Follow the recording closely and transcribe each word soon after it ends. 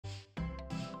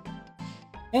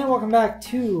And welcome back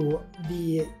to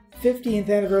the 15th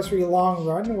anniversary long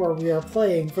run where we are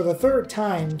playing for the third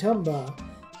time Tomba.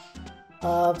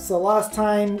 So last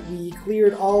time we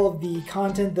cleared all of the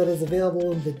content that is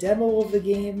available in the demo of the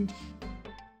game,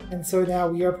 and so now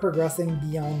we are progressing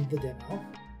beyond the demo.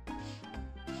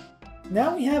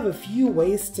 Now we have a few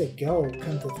ways to go,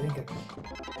 come to think of it.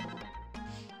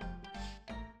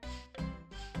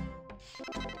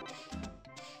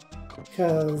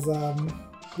 Because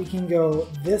we can go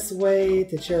this way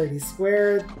to Charity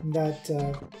Square,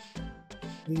 that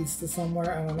leads to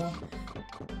somewhere, I don't know.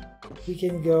 We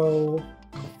can go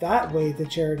that way to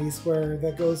Charity Square,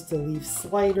 that goes to Leaf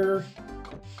Slider.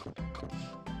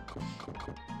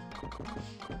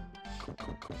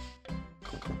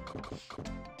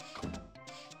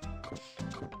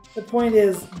 The point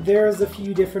is, there's a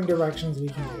few different directions we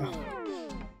can go.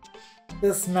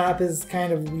 This map is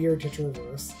kind of weird to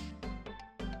traverse.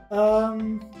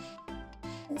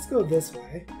 Let's go this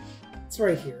way. It's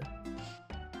right here.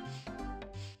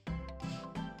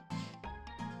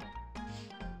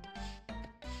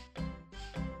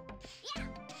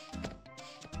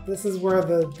 This is where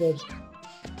the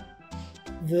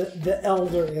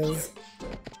elder is.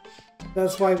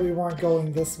 That's why we weren't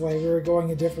going this way. We were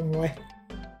going a different way.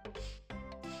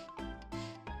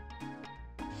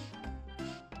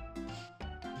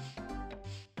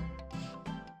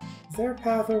 Is there a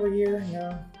path over here?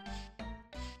 No.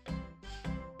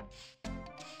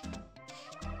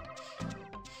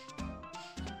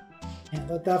 Can't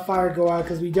let that fire go out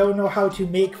because we don't know how to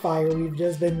make fire. We've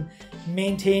just been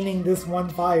maintaining this one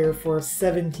fire for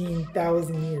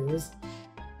 17,000 years.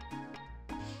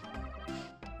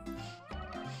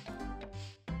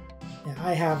 Yeah,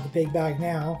 I have the pig bag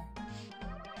now.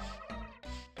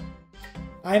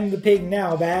 I'm the pig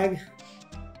now, bag.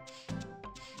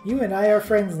 You and I are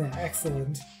friends now.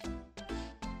 Excellent.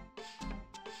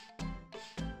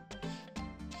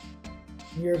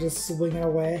 You're just swinging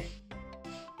away.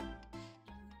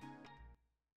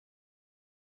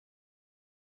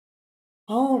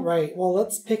 Alright, well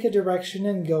let's pick a direction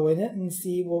and go in it and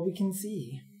see what we can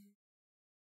see.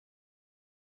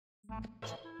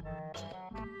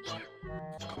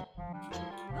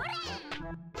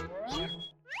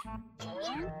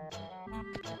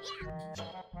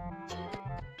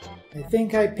 I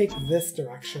think I picked this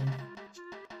direction.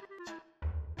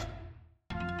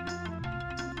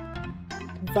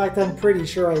 In fact, I'm pretty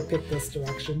sure I picked this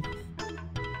direction.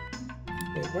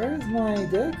 Wait, where is my...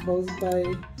 Did I close it by...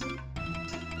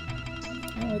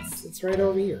 Oh, it's right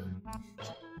over here.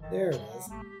 There it is.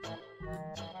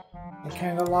 I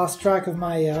kind of lost track of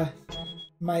my,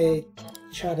 my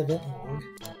chat event log.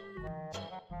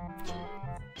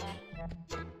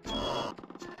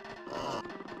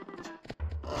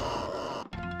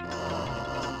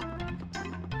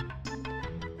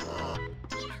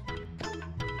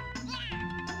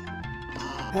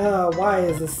 Why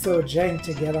is this so jank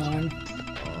to get on?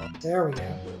 There we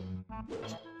go.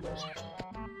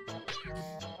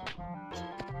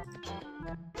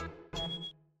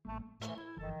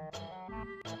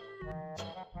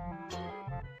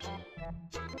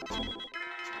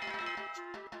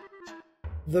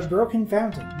 The Broken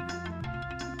Fountain.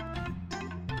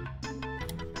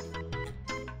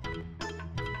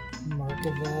 Mark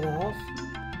that off.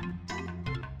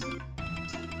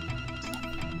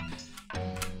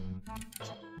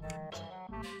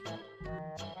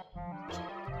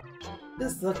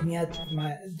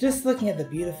 Just looking at the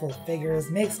beautiful figures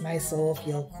makes my soul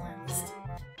feel cleansed.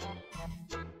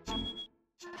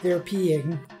 They're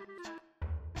peeing.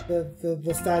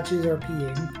 The statues are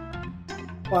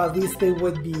peeing. Well, at least they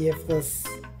would be if this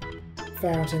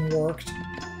fountain worked.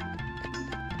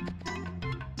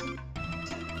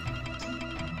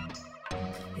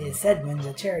 It is said when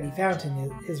the charity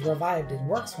fountain is revived and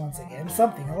works once again,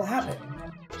 something will happen.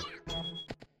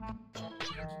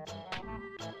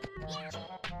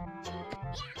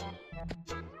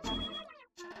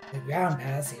 The ground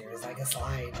pass here is like a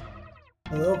slide.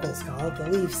 The locals call it the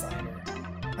Leaf Slider.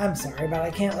 I'm sorry, but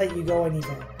I can't let you go any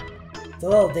further. It's a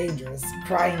little dangerous.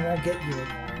 Crying won't get you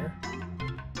anywhere.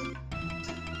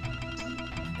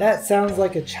 That sounds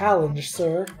like a challenge,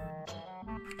 sir.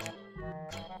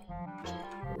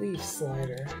 Leaf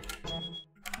Slider.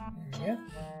 There we go.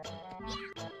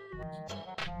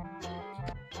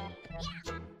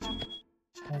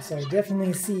 So I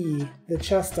definitely see the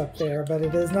chest up there, but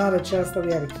it is not a chest that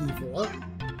we have a key for.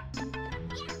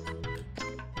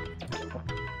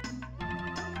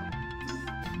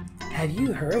 Have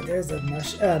you heard there's a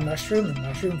mushroom in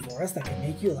Mushroom Forest that can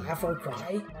make you laugh or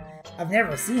cry? I've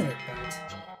never seen it, but...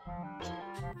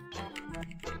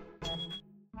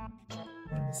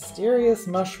 Mysterious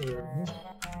mushroom.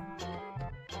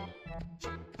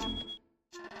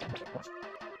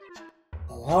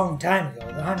 A long time ago,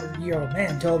 the 100-year-old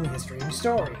man told me a strange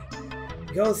story.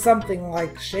 It goes something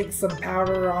like shake some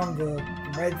powder on the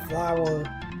red flower,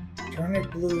 turn it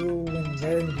blue, and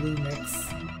red and blue mix.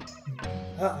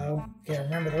 Uh-oh, can't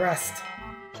remember the rest.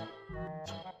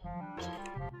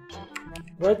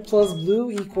 Red plus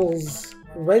blue equals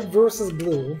red versus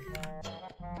blue.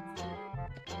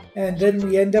 And then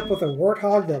we end up with a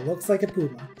warthog that looks like a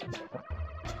puma.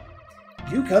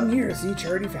 Did you come here to see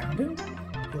Charity Fountain?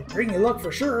 He'll bring you luck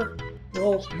for sure.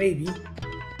 Well, maybe.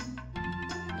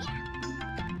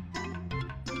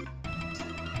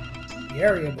 The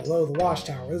area below the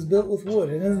watchtower is built with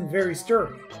wood and isn't very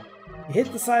sturdy. You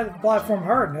hit the side of the platform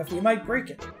hard enough, you might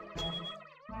break it.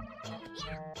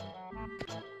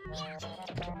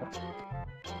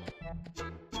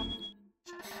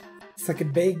 It's like a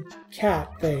big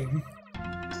cat thing.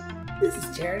 This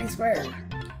is Charity Square.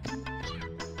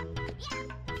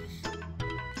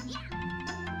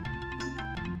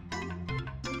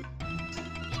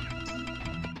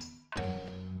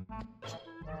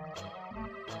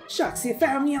 Shucks, you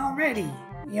found me already.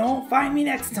 You won't find me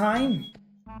next time.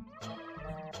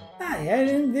 Hi, I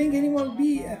didn't think anyone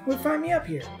would find me up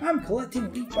here. I'm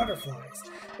collecting leaf butterflies.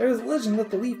 There's a legend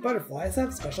that the leaf butterflies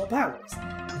have special powers.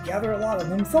 You gather a lot of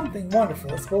them, something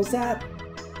wonderful is supposed to happen.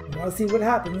 You want to see what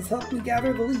happens, help me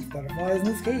gather the leaf butterflies in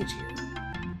this cage here.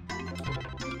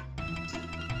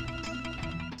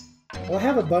 Well, I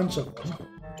have a bunch of them.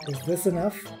 Is this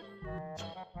enough?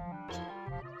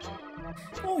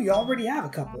 Oh, you already have a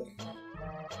couple.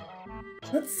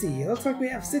 Let's see, it looks like we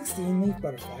have 16 leaf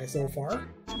butterflies so far.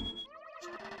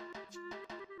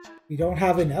 We don't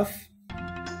have enough. I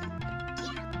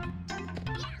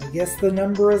guess the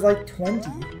number is like 20.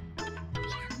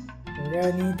 We're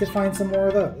gonna need to find some more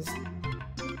of those.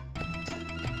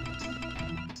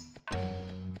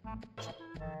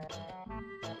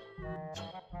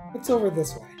 It's over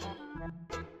this way.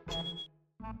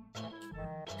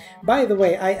 By the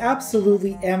way, I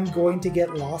absolutely am going to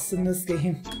get lost in this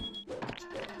game.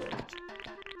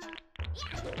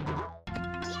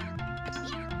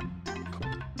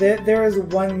 There is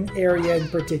one area in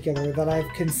particular that I've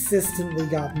consistently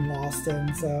gotten lost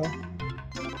in, so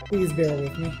please bear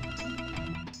with me.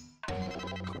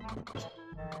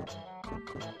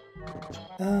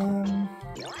 I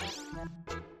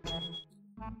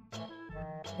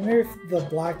wonder if the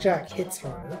blackjack hits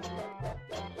harder.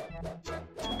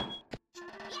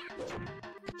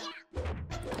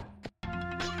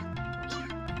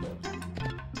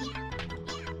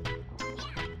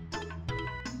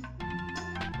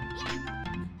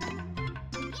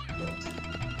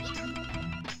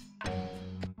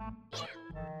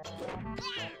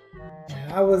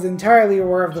 I was entirely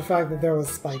aware of the fact that there was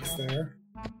spikes there.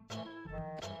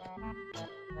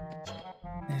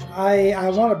 And I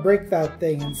want to break that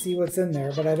thing and see what's in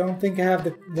there, but I don't think I have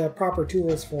the proper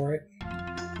tools for it.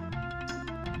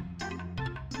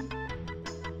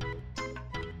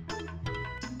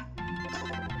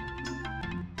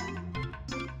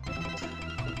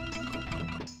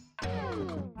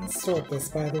 Let's sort this,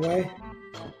 by the way.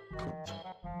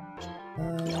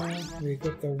 We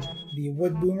equip the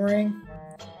wood boomerang.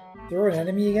 Throw an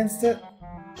enemy against it?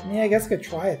 I mean, I guess I could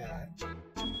try that.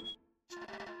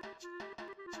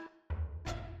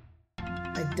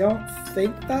 I don't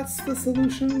think that's the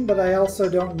solution, but I also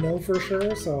don't know for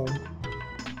sure, so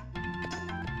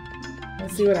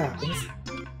let's see what happens.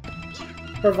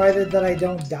 Provided that I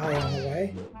don't die on the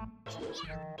way.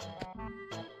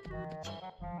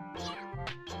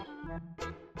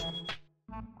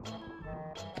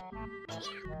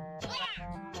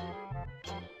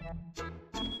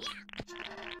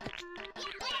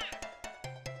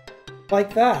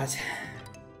 Like that.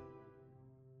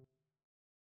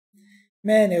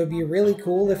 Man, it would be really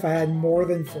cool if I had more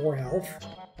than 4 health.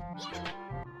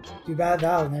 Too bad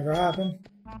that'll never happen.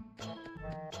 I'm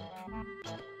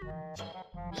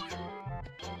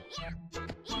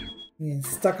getting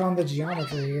stuck on the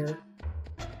geometry here.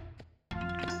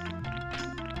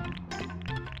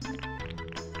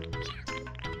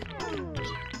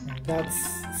 That's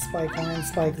spike line,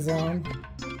 spike zone.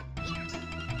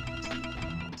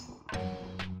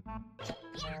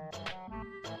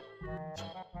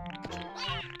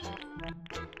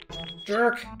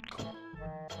 Jerk!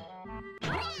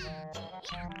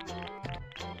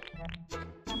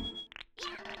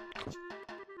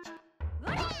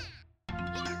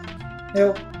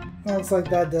 Nope, looks like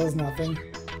that does nothing.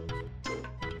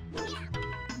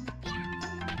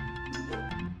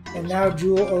 And now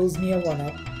Jewel owes me a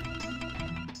 1-up.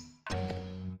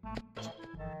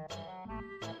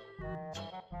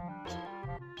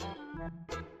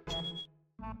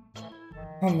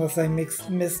 Unless I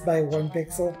miss by 1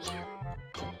 pixel.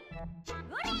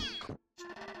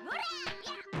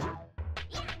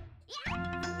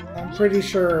 I'm pretty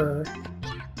sure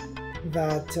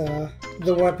that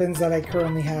the weapons that I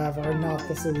currently have are not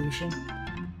the solution.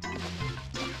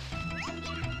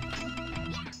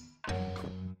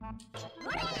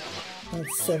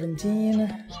 That's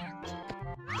 17.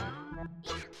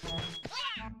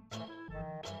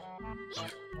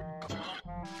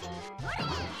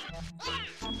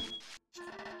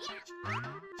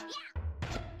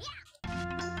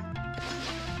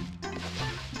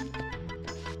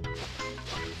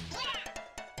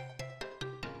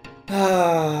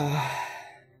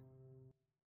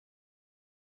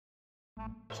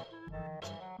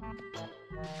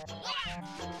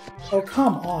 Oh,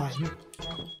 come on.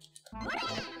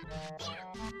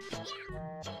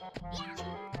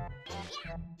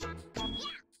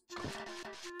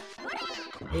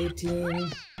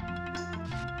 $18.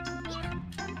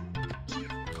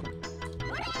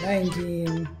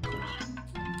 19.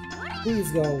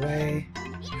 Please go away.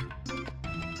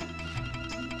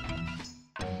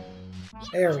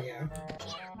 There we go.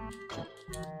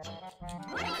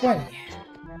 20.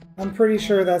 I'm pretty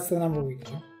sure that's the number we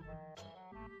need.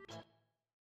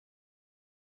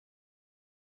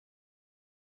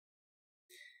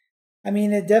 I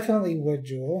mean, it definitely would,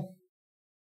 Jewel.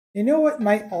 You know what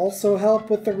might also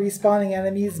help with the respawning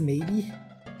enemies, maybe?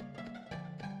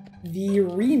 The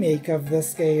remake of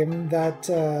this game that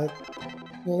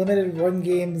Limited Run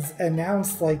Games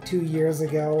announced like 2 years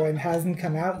ago and hasn't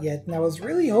come out yet, and I was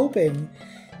really hoping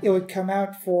it would come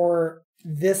out for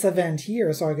this event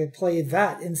here so I could play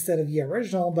that instead of the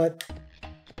original, but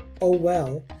oh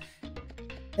well.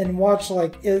 And watch,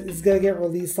 like, it's gonna get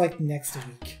released like next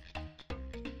week.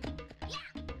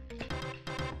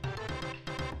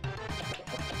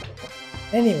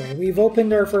 Anyway, we've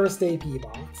opened our first AP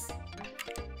box.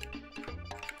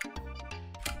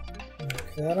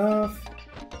 Knock that off.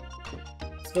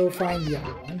 Let's go find the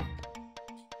other one.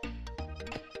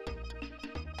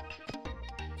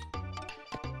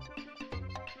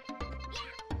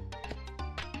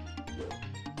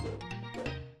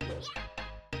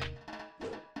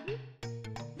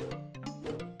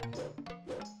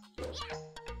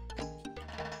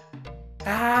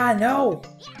 Ah, no!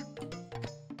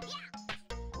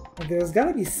 There's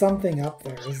gotta be something up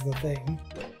there, is the thing.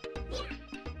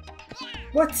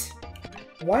 What?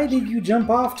 Why did you jump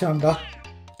off, Tomba?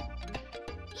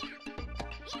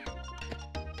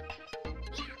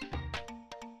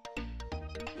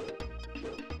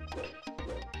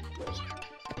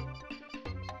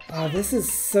 Ah, this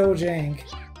is so jank.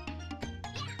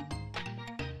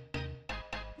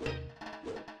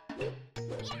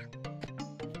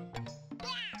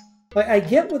 Like, I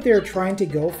get what they're trying to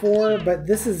go for, but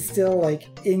this is still, like,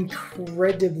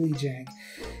 incredibly jank.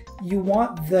 You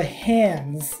want the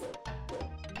hands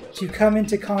to come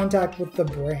into contact with the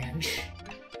branch.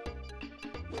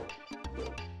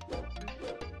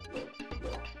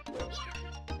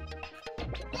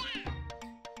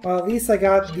 Well, at least I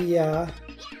got the,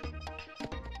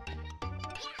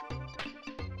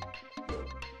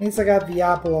 At least I got the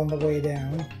apple on the way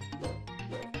down.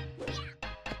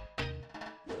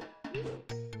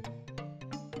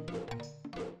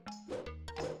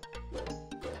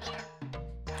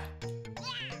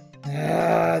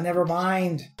 Never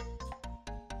mind.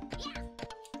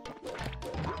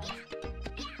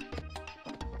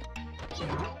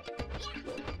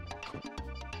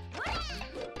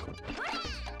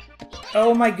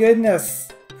 Oh my goodness.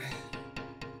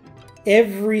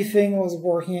 Everything was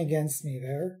working against me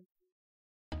there.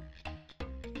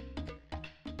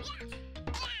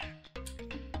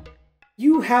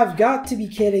 You have got to be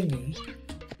kidding me.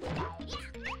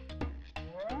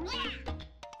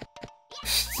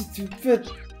 Stupid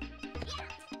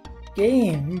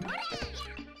game.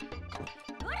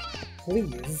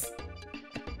 Please.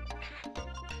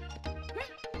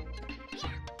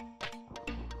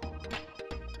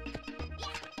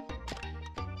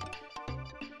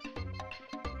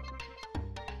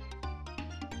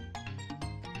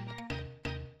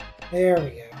 There we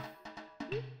go.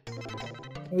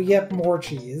 We get more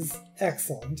cheese.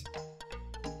 Excellent.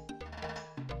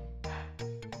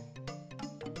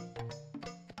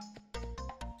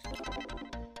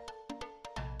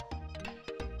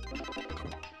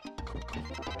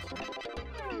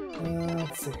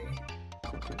 Let's see.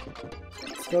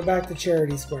 Let's go back to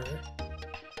Charity Square.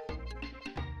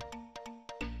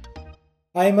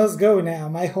 I must go now.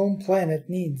 My home planet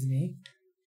needs me.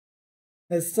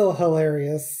 It's still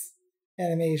hilarious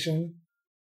animation.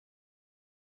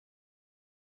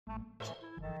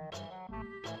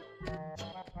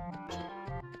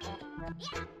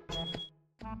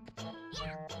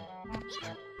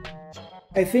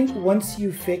 I think once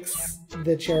you fix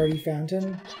the charity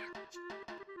fountain...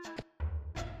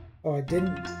 Oh, I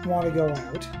didn't want to go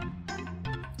out.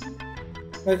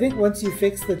 I think once you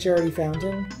fix the charity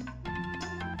fountain,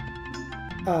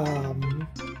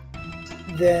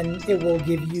 then it will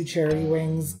give you charity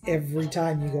wings every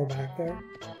time you go back there.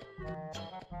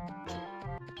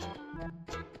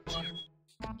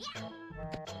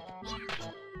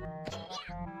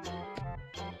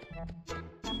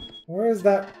 Where is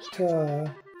that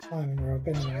climbing rope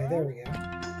anyway? There we go.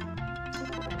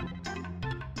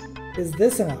 Is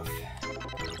this enough?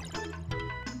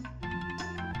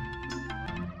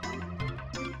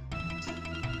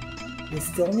 You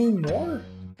still need more?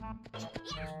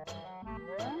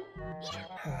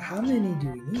 How many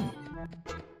do we need?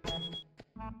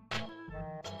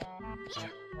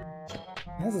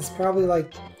 This is probably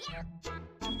like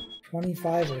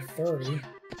 25 or 30.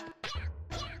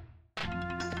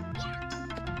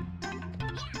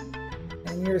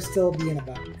 And you're still being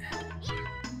about.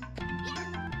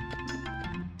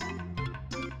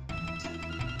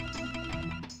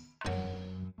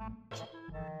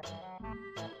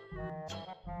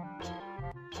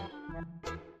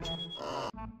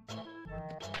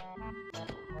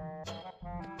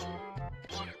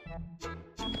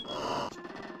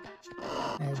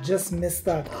 I just missed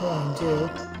that coin too.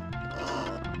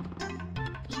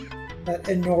 That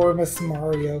enormous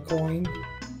Mario coin.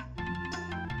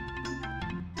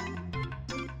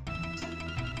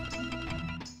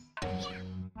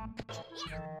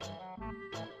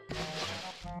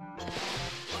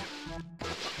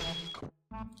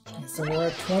 Okay, so we're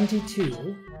at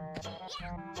 22.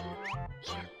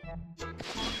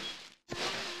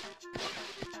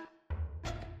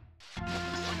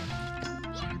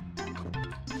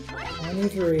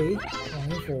 $23,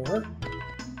 $24.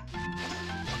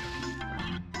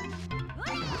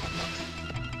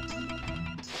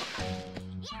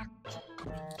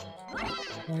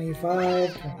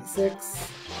 $25, $26.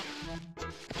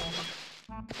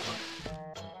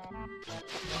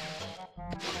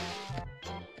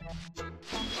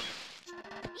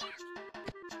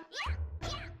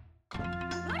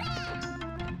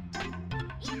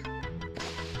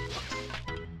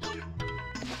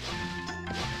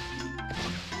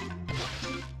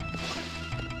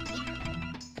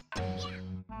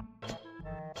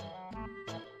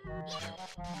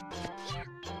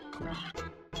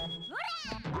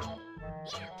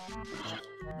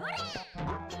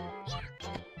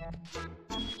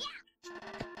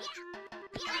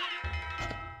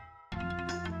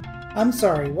 I'm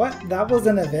sorry, what? That was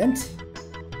an event?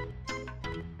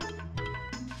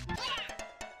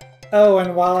 Oh,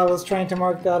 and while I was trying to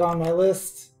mark that on my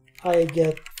list, I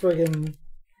get friggin'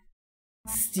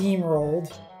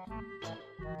 steamrolled.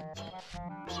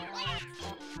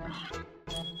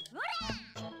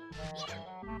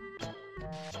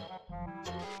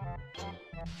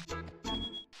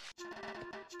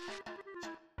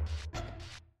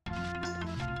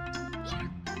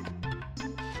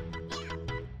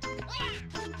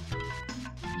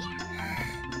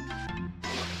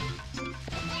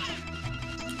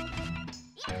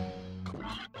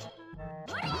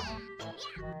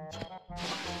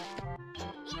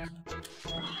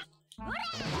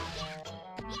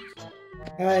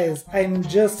 Guys, I'm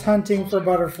just hunting for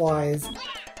butterflies.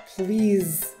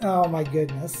 Please. Oh my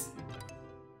goodness.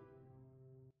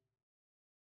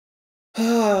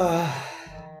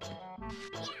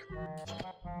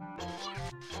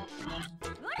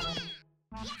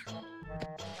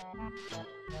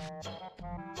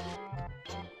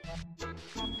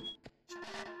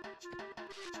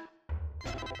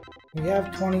 We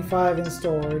have 25 in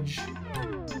storage.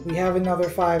 We have another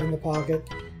 5 in the pocket.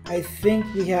 I think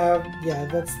we have... yeah,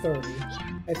 that's 30.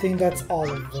 I think that's all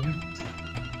of them.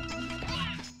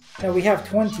 No, we have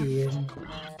 20 in...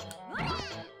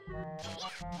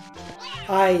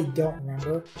 I don't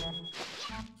remember.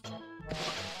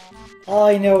 All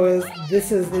I know is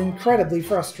this is incredibly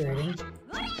frustrating.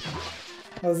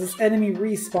 Because this enemy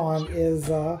respawn is,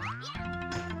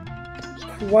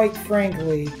 quite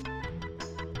frankly,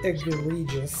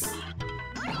 egregious.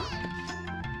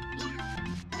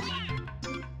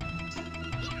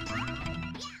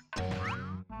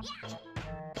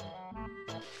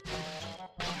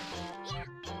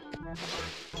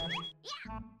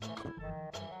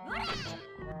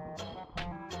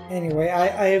 Anyway,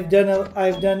 I've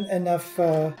done enough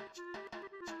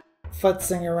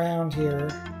futzing around here.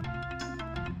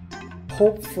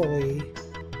 Hopefully,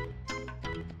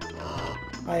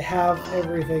 I have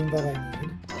everything that I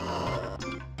need,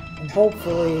 and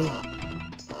hopefully,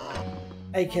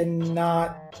 I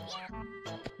cannot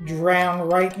drown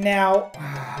right now.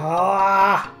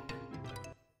 Ah!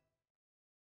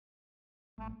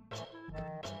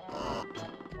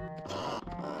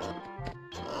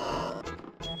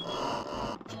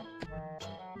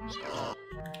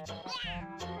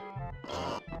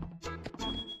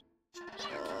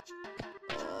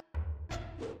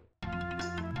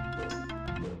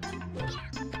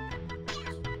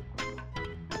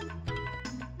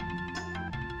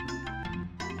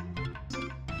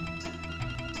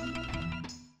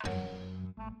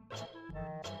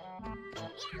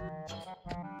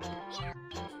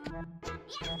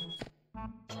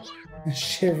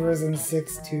 Shivers in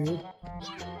 6-2.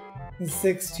 In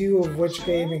 6-2 of which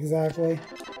game exactly?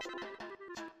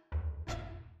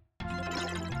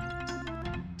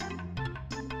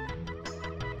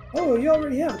 Oh, you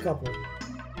already have a couple.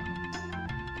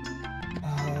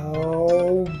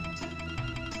 Oh.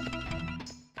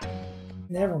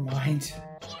 Never mind.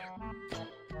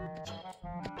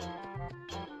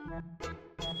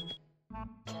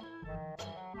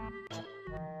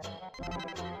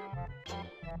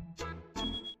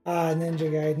 Ah, Ninja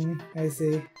Gaiden. I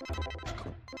see.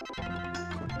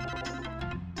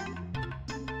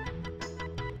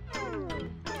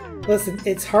 Listen,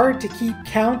 it's hard to keep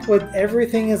count when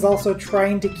everything is also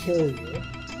trying to kill you.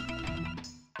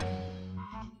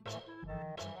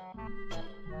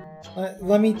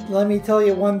 Let me tell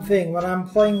you one thing. When I'm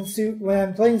playing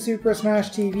Super Smash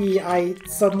TV, I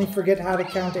suddenly forget how to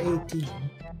count to 18.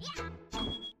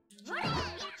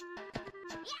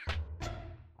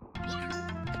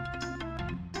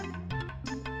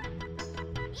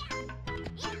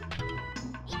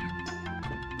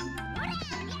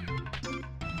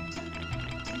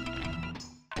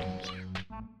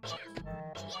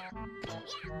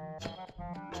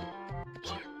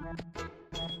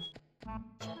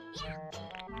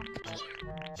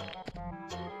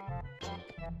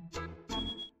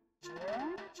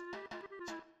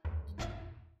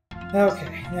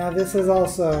 Okay, now this is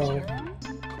also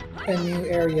a new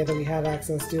area that we had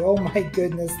access to. Oh my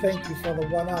goodness, thank you for the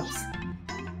 1-ups.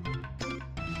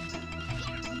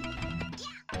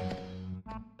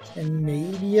 And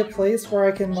maybe a place where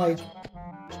I can, like,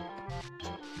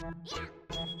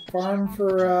 farm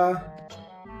for,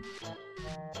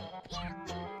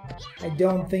 I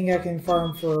don't think I can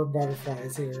farm for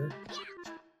butterflies here.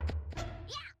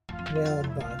 Well,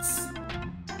 butts.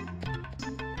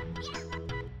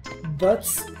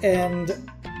 Butts and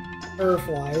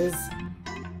flies.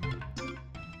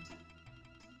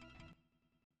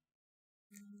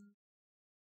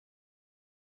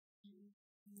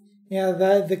 Yeah,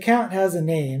 the Count has a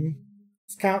name.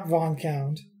 It's Count Von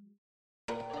Count.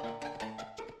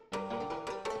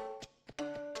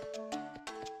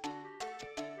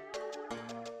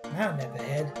 Mountain up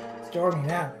ahead. Stormy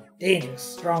mountain. Dangerous,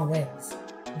 strong winds.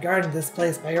 I'm guarding this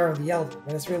place by order of the Elder,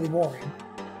 but it's really boring.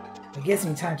 It gives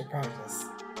me time to practice.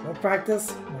 What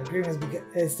practice? My dream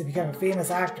is to become a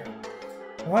famous actor.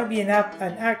 I want to be an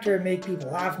actor and make people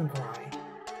laugh and cry.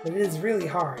 But it is really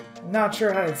hard. I'm not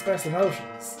sure how to express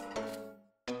emotions.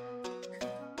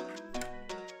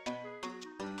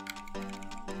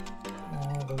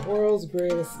 The world's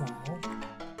greatest smile.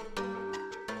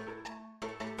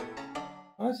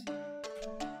 What?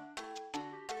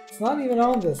 It's not even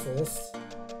on this list.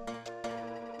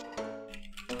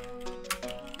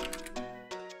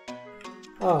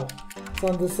 Oh, it's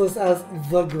on this list as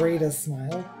the greatest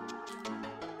smile.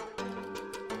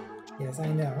 Yes, I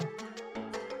know.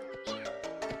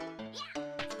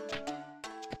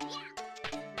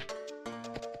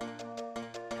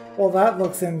 Well, that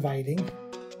looks inviting.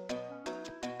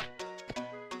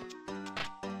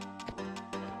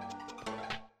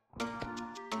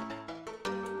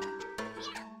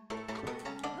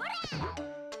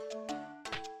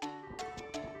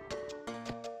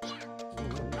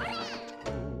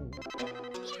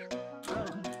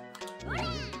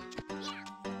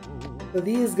 So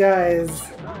these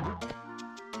guys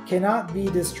cannot be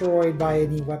destroyed by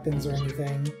any weapons or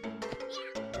anything.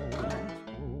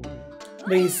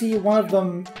 But you see one of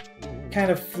them kind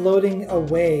of floating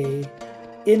away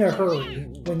in a hurry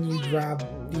when you grab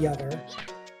the other.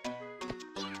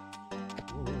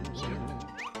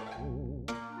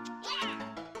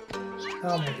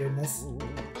 Oh my goodness.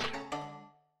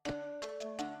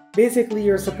 Basically,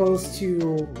 you're supposed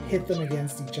to hit them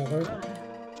against each other.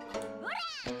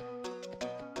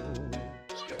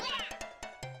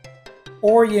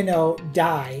 Or, you know,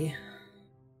 die.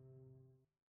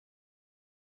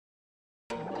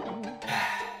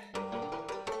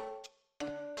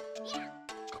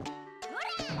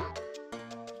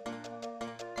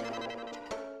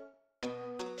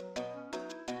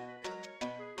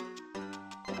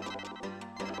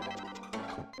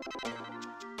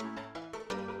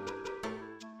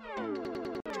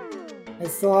 I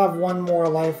still have one more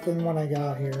life than when I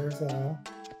got here, so...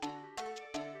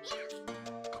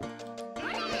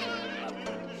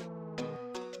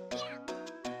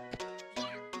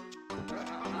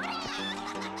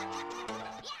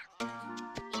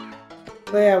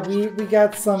 But yeah, we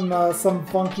got some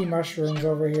funky mushrooms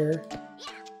over here.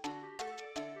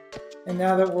 And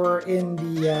now that we're in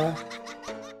the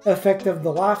effect of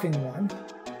the laughing one...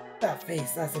 That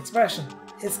face, that expression,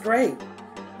 it's great!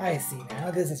 I see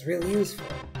now, this is really useful.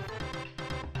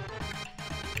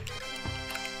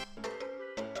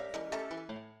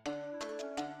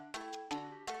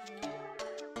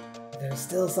 There's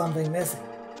still something missing.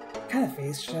 What kind of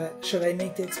face should I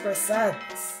make to express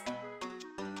sadness?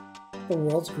 The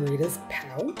world's greatest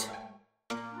pout?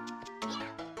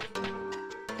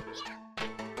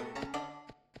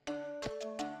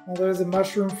 Well, there's a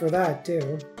mushroom for that,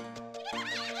 too.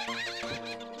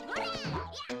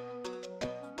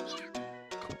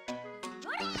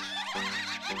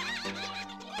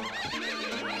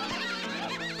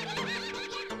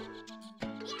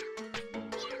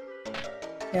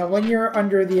 Yeah, when you're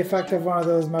under the effect of one of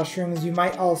those mushrooms, you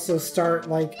might also start,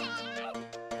 like,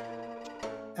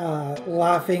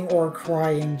 laughing or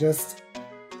crying just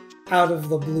out of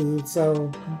the blue,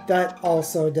 so that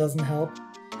also doesn't help.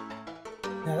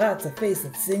 Now that's a face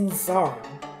that sings sorrow.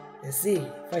 You see,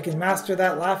 if I can master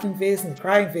that laughing face and the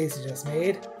crying face you just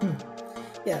made,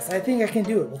 yes, I think I can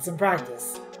do it with some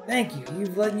practice. Thank you,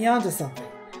 you've led me on to something.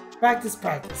 Practice,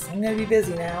 practice. I'm gonna be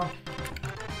busy now.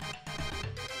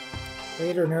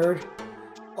 Later, nerd.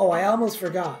 Oh, I almost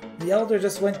forgot. The elder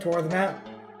just went toward the mountain.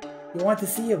 He wants to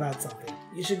see you about something.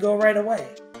 You should go right away.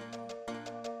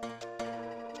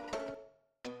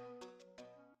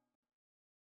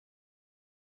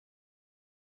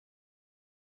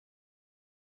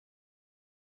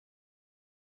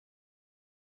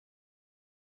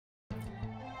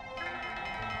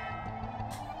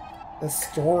 The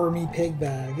stormy pig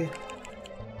bag.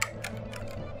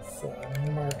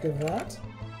 Some mark of that.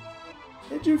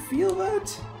 Did you feel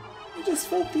that? You just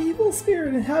felt the evil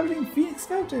spirit inhabiting Phoenix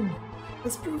Mountain.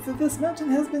 As proof that this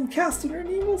mountain has been cast under an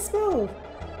evil spell.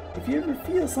 If you ever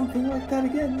feel something like that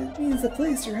again, it means the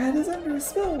place you're at is under a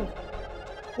spell.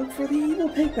 Look for the evil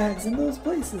pig bags in those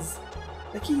places.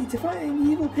 The key to finding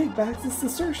the evil pig bags is to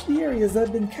search the areas that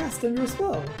have been cast under a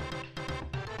spell.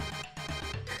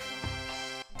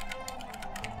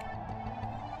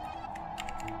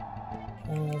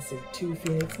 Let's see, 2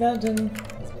 Phoenix Mountain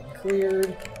has been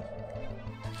cleared.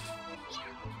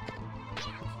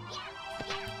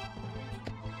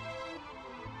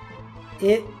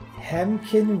 It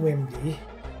Hemkin Wimdy.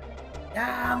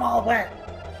 Ah, I'm all wet.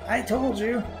 I told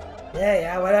you.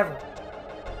 Yeah, whatever.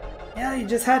 Yeah, you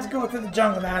just had to go through the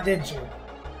jungle now, didn't you?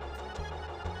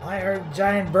 I heard a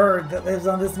giant bird that lives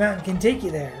on this mountain can take you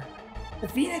there. The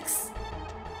Phoenix?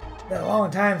 It's been a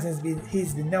long time since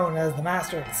he's been known as the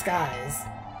Master of the Skies.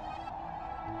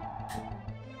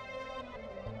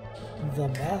 The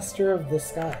Master of the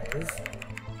Skies?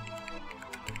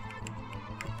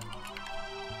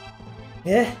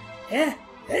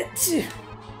 Achoo.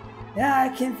 Yeah,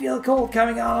 I can feel the cold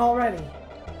coming on already.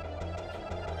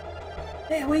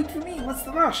 Hey, wait for me. What's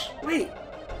the rush? Wait.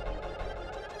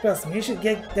 Trust me, you should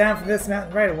get down from this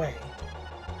mountain right away.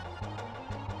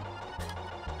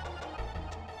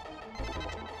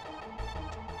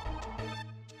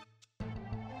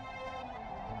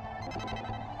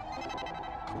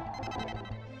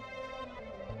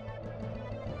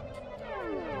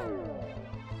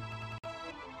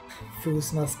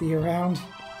 Foos must be around.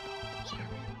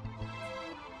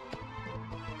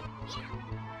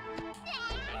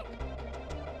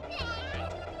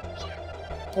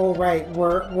 Oh right,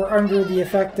 we're under the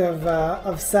effect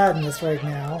of sadness right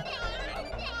now.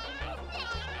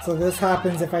 So this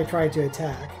happens if I try to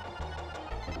attack.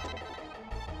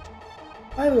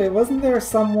 By the way, wasn't there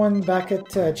someone back at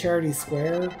Charity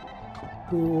Square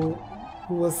who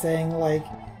was saying like,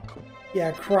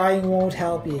 yeah, crying won't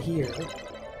help you here?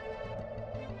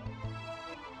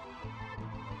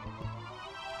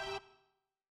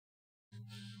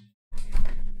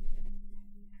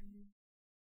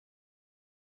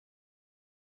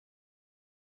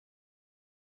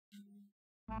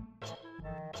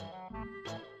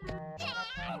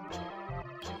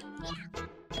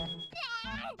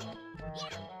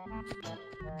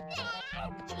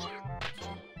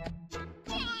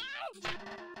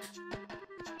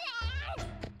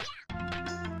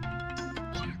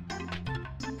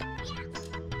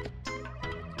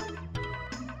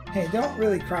 Hey, don't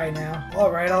really cry now.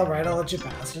 Alright, I'll let you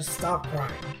pass. Just stop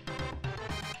crying.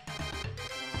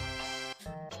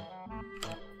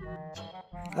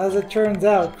 As it turns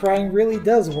out, crying really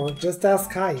does work, just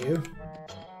ask Caillou.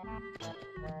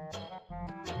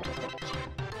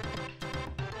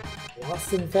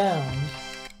 Lost and found.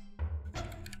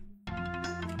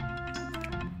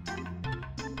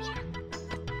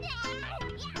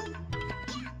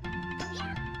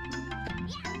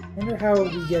 Wonder how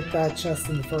we get that chest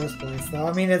in the first place, though.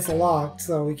 I mean, it's locked,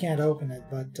 so we can't open it,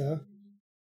 but,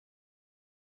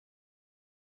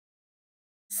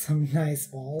 some nice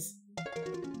balls.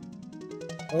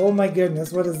 Oh my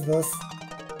goodness, what is this?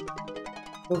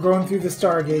 We're going through the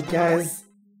Stargate, guys.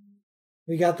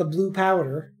 We got the blue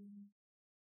powder.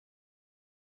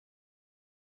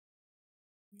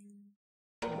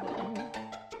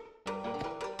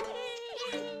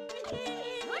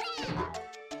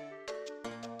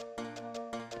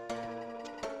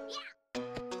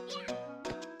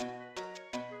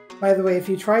 By the way, if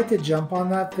you try to jump on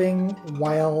that thing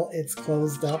while it's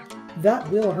closed up, that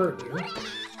will hurt you.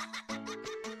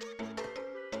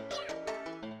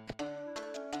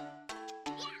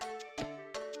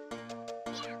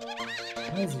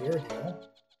 That's weird, though.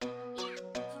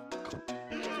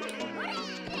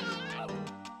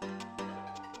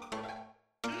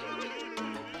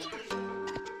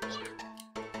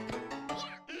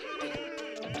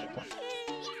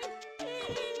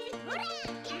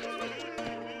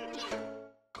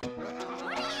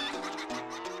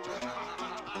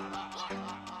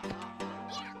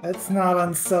 That's not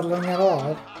unsettling at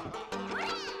all.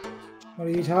 What are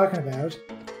you talking about?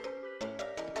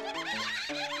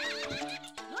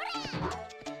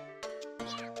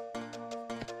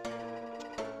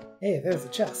 Hey, there's a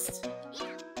chest.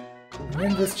 And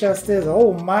in this chest is...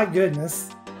 oh my goodness!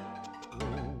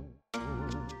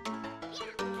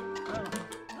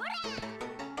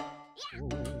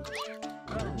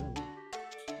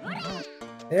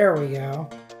 There we go.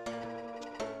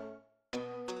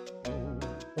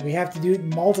 We have to do it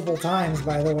multiple times,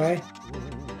 by the way.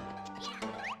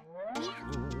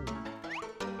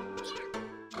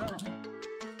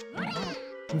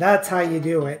 That's how you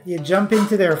do it. You jump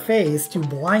into their face to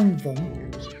blind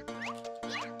them.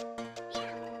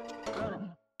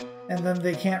 And then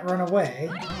they can't run away.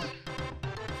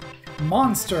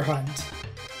 Monster Hunt.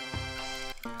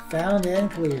 Found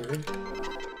and cleared.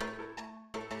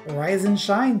 Rise and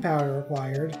Shine powder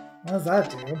required. What does that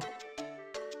do?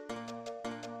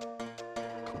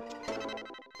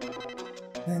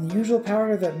 An unusual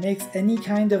powder that makes any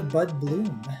kind of bud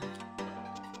bloom.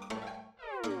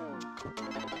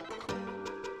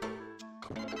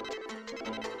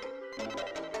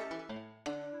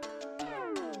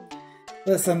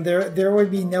 Listen, there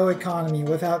would be no economy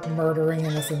without murdering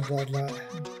innocent blood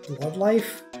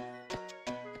life?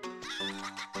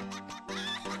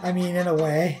 I mean, in a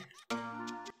way.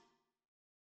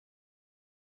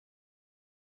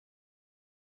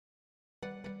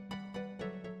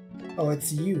 Oh,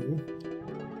 it's you.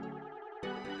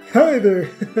 Hi there!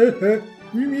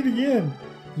 We meet again.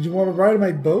 Did you want to ride on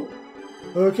my boat?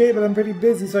 Okay, but I'm pretty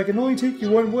busy, so I can only take you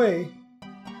one way.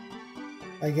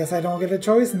 I guess I don't get a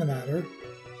choice in the matter.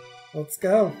 Let's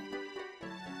go.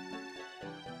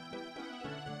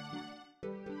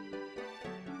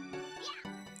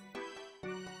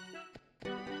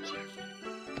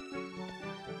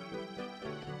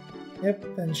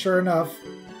 Yep, and sure enough,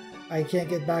 I can't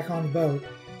get back on the boat.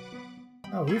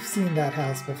 Oh, we've seen that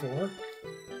house before.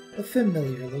 A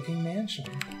familiar-looking mansion.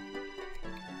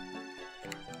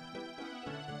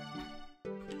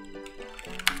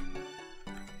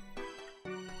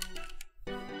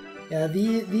 Yeah,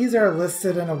 these are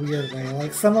listed in a weird way.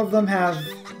 Like, some of them have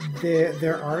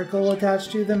their article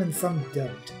attached to them and some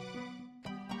don't.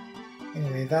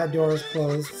 Anyway, that door is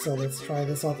closed, so let's try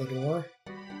this other door.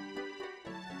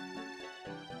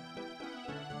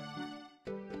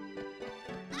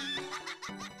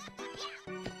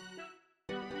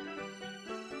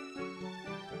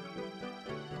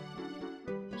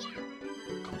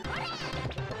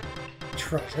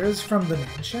 Treasures from the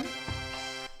mansion?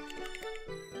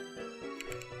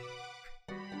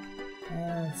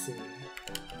 Let's see.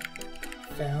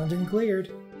 Found and cleared.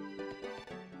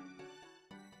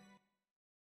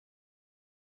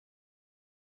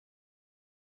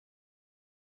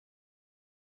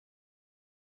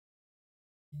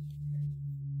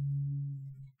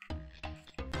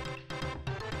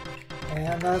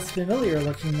 And that's familiar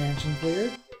looking mansion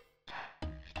cleared.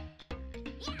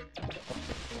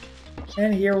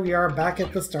 And here we are back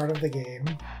at the start of the game.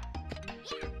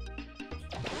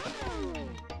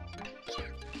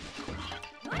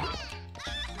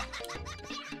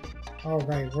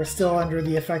 Alright, we're still under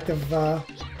the effect of the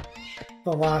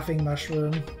laughing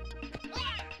mushroom.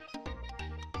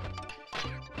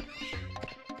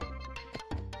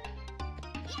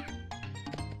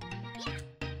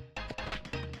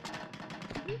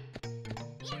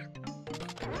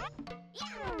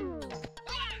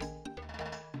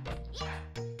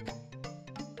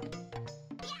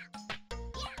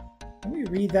 Can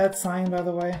we read that sign, by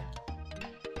the way?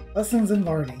 Lessons in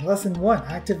learning. Lesson 1,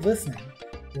 active listening.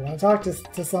 If you want to talk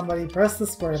to somebody, press the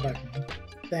square button.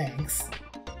 Thanks.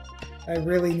 I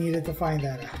really needed to find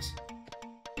that out.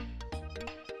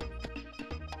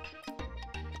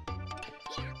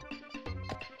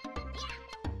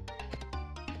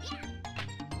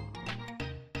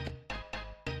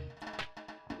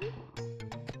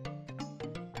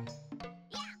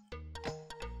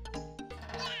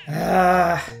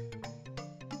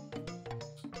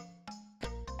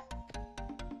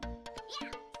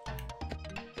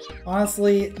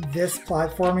 Honestly, this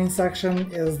platforming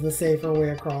section is the safer way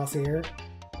across here.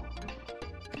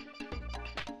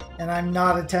 And I'm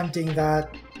not attempting that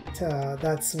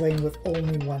swing with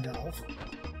only 1 health.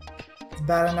 It's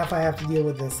bad enough I have to deal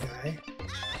with this guy.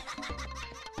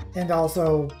 And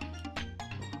also,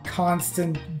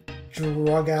 constant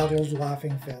drug-addled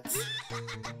laughing fits.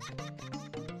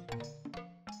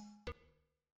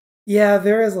 Yeah,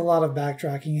 there is a lot of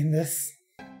backtracking in this.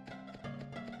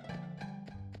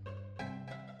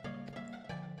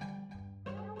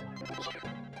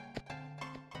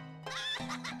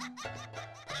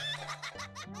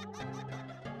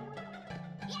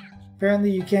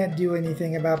 Apparently you can't do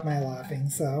anything about my laughing,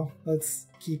 so let's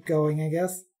keep going, I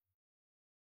guess.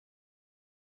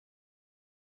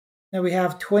 Now we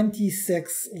have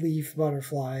 26 leaf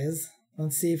butterflies.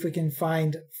 Let's see if we can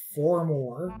find 4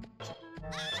 more.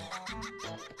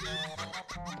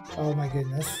 Oh my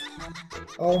goodness.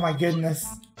 Oh my goodness.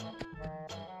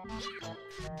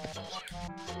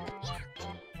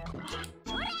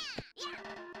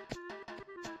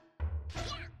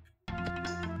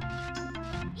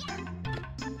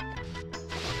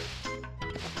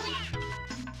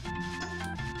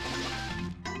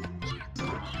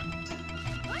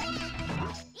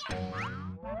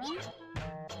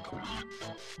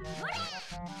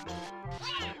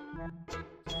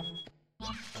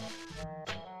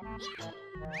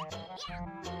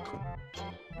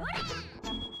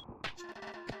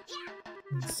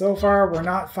 So far, we're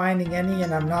not finding any,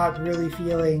 and I'm not really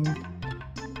feeling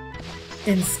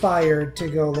inspired to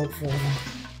go look for them.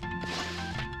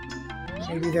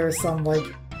 Maybe there's some,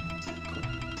 like,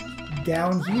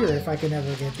 down here, if I can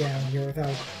ever get down here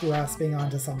without grasping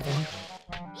onto something.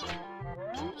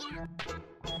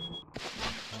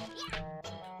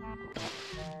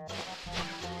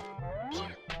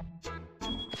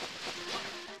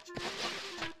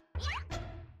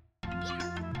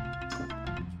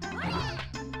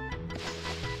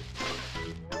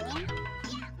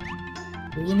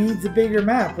 Who needs a bigger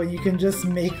map when you can just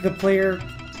make the player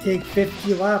take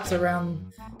 50 laps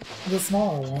around the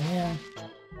smaller one, yeah.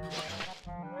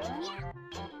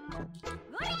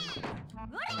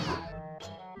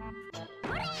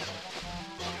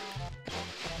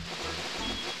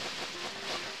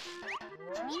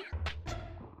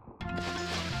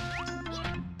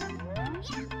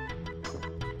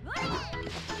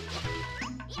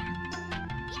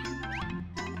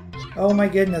 Oh my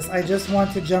goodness, I just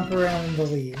want to jump around in the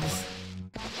leaves.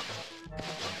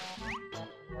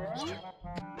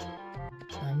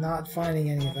 I'm not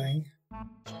finding anything.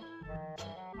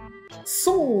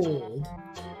 Sold!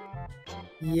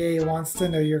 EA wants to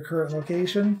know your current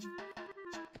location.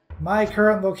 My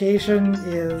current location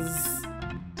is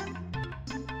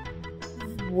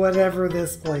whatever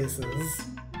this place is.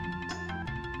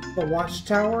 The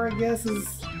Watchtower, I guess,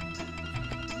 is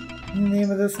the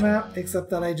name of this map, except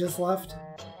that I just left.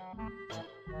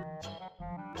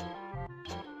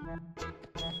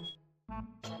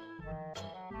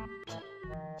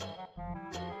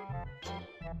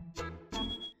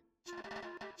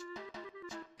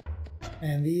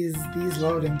 And these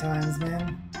loading times,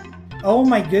 man. Oh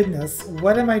my goodness,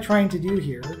 what am I trying to do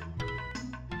here?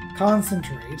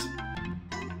 Concentrate.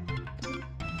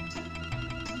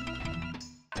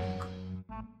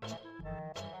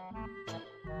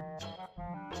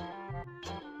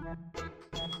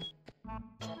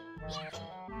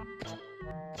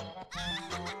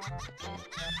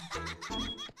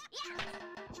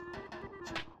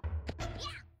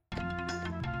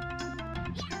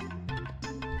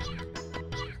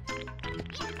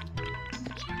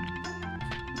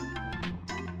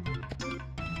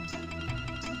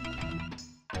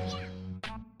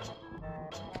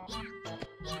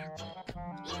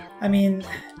 I mean,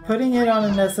 putting it on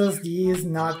an SSD is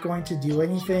not going to do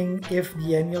anything if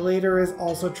the emulator is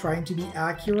also trying to be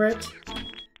accurate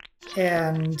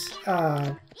and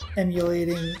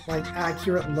emulating like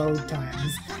accurate load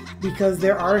times, because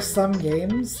there are some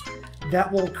games that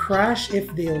will crash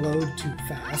if they load too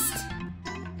fast.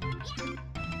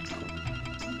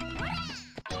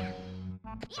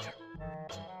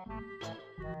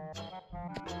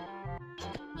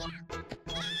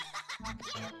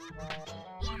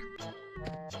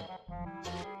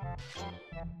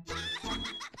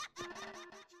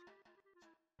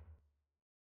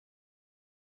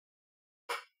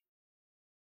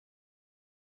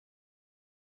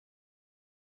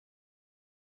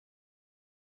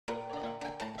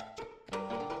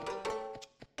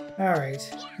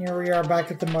 Alright, here we are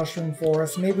back at the Mushroom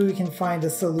Forest. Maybe we can find a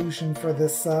solution for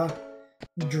this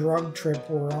drug trip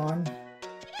we're on.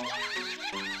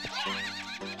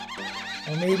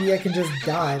 Or maybe I can just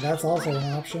die, that's also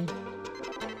an option.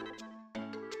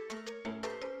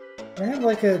 Do I have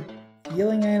like a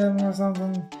healing item or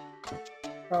something?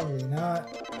 Probably not.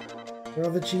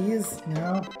 Throw the cheese?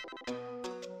 No.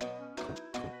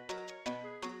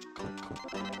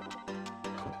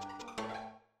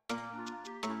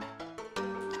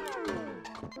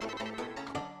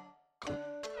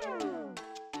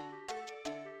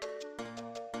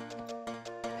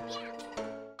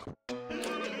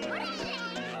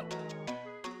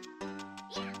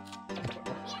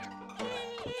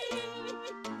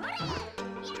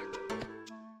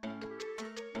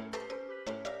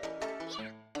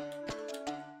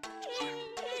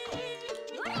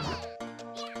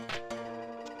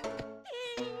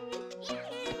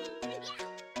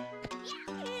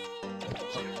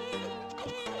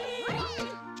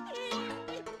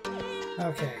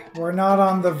 Okay, we're not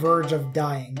on the verge of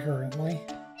dying currently.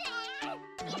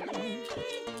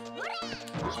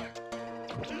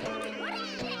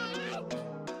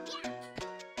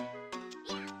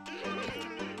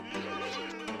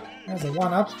 There's a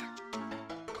 1-up.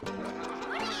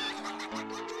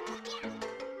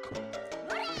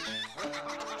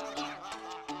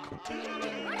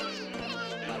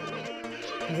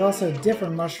 There's also a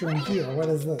different mushroom here. What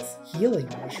is this? Healing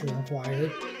mushroom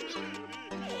acquired.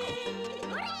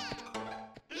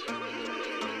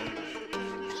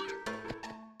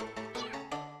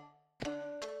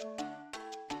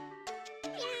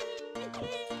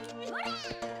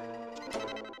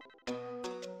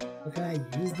 Can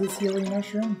I use this healing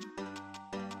mushroom?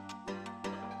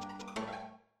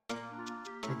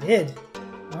 I did.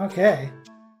 Okay.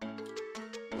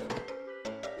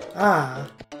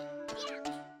 Ah.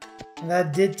 And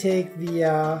that did take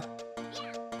the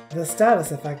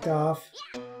status effect off.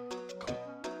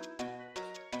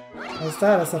 The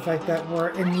status effect that we're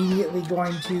immediately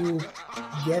going to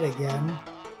get again.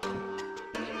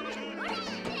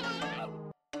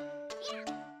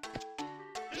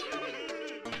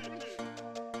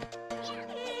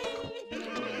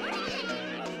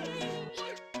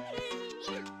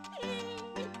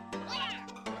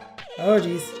 Oh,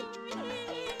 jeez.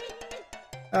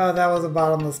 Oh, that was a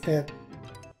bottomless pit.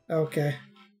 Okay.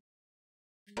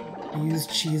 Use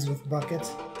cheese with bucket.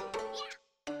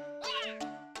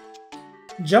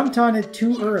 Jumped on it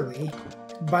too early,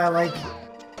 by like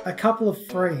a couple of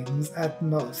frames at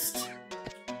most.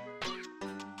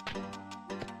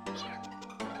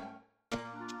 I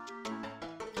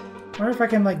wonder if I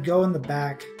can like go in the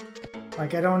back.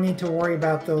 Like I don't need to worry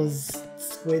about those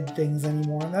squid things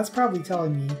anymore, and that's probably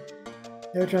telling me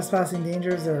no trespassing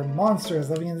dangers. There are monsters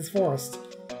living in this forest.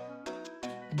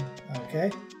 Okay.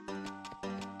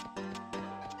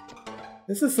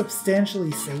 This is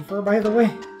substantially safer, by the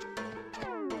way.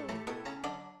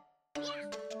 I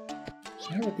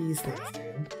wonder what these things do.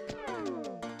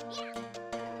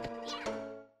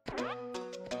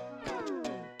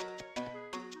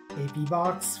 AP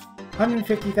box,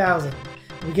 150,000.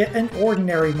 We get an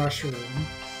ordinary mushroom.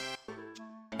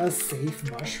 A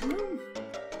safe mushroom?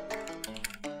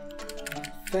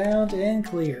 Found and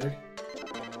cleared.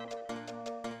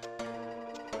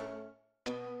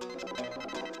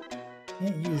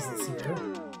 Can't use this here.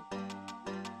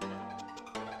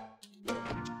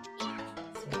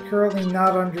 So currently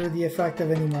not under the effect of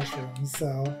any mushrooms,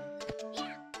 so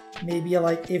maybe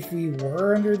like if we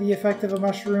were under the effect of a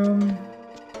mushroom,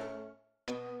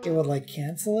 it would like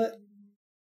cancel it.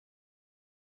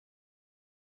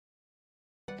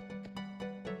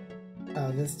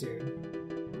 Oh, this dude.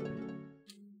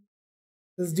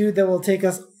 This dude that will take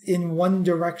us in one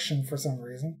direction for some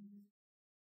reason.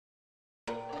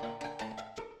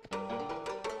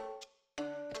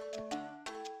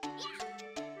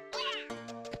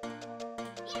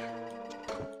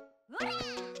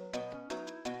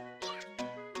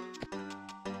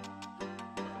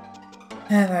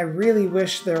 And I really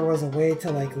wish there was a way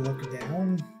to like look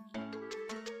down.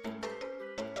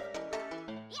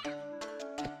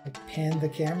 Like pan the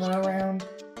camera around.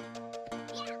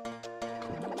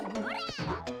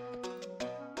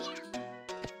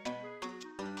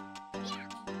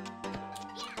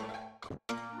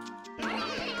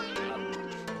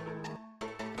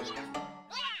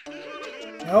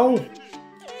 No!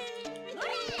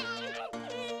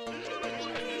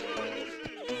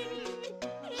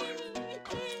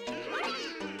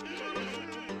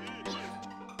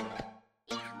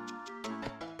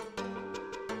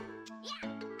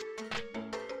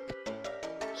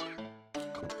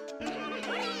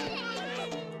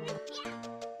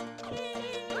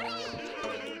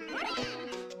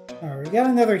 we got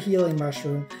another healing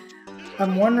mushroom.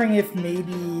 I'm wondering if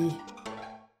maybe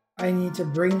I need to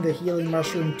bring the healing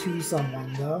mushroom to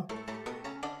someone, though.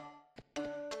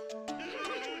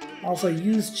 Also,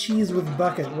 use cheese with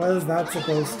bucket. What is that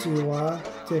supposed to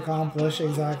accomplish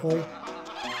exactly?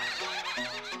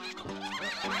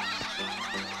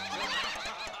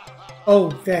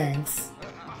 Oh, thanks.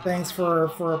 Thanks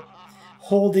for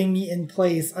holding me in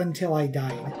place until I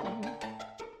died.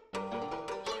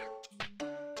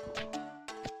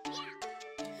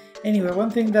 Anyway, one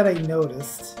thing that I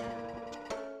noticed,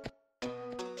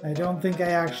 I don't think I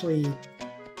actually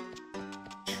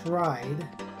tried,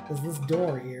 is this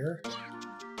door here.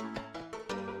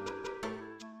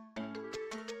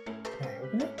 Can I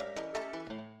open it?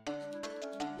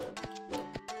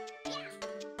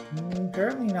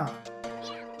 Apparently not.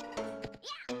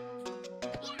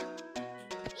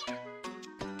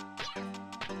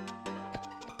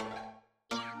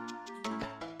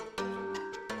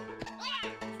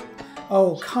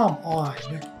 Oh, come on.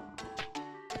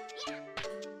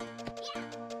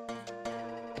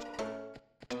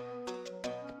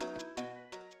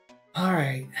 All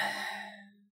right.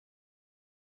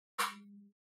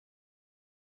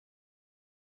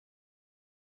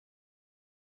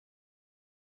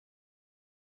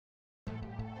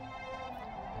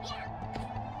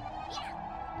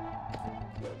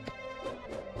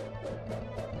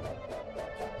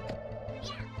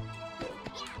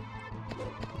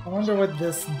 I wonder what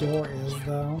this door is,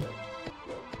 though.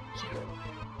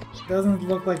 Doesn't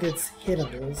look like it's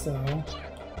hittable, so...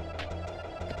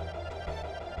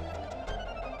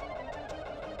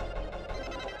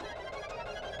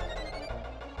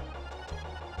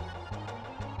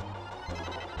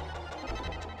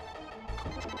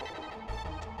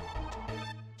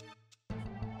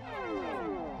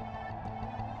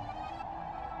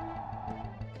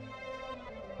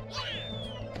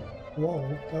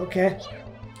 Whoa, okay.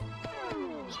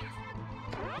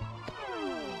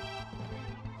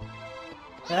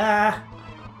 Ah!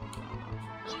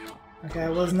 Okay, I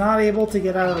was not able to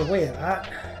get out of the way of that.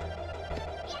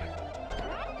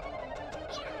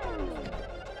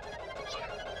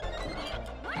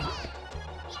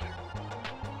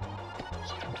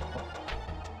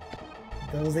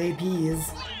 Those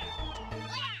APs.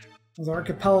 Those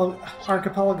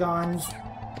archipelagons.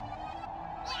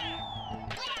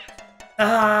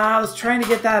 Ah, I was trying to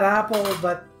get that apple,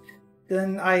 but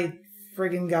then I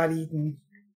friggin' got eaten.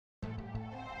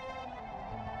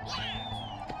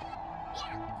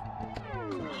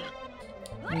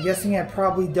 I'm guessing I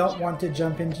probably don't want to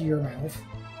jump into your mouth.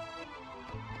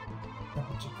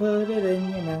 Don't you put it in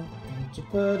your mouth. Don't you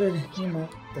put it in your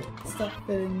mouth. Don't stuff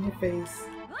it in your face.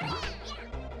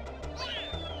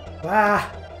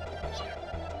 Ah!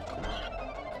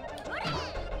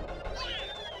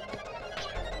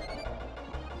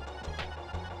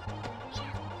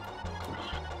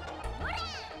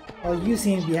 Oh, you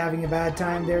seem to be having a bad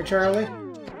time there, Charlie.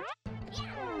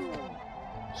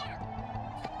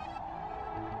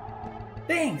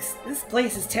 Thanks! This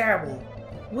place is terrible.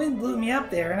 The wind blew me up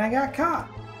there and I got caught.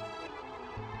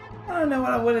 I don't know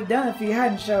what I would have done if you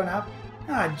hadn't shown up.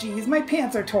 Ah, geez, my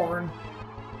pants are torn.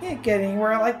 Can't get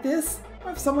anywhere like this.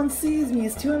 What if someone sees me?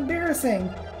 It's too embarrassing.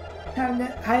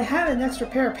 I had an extra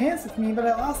pair of pants with me, but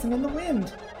I lost them in the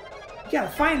wind. You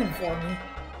gotta find them for me.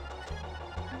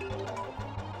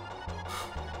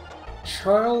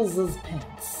 Charles's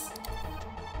pants.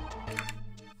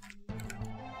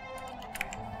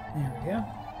 There we go.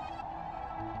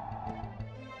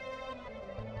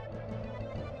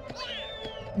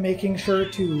 Making sure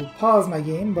to pause my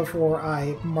game before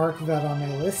I mark that on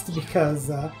my list, because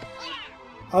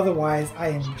otherwise I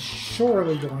am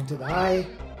surely going to die.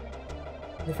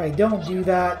 If I don't do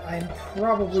that, I'm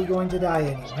probably going to die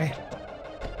anyway.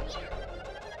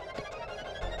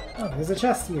 Oh, there's a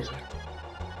chest here.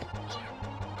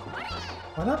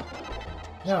 One up?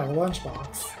 No, a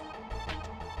lunchbox.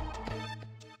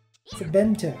 It's a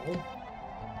bento.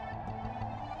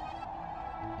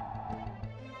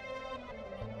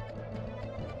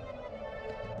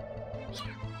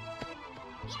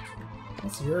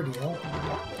 What's your deal?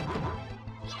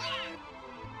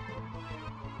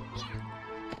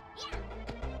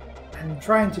 I'm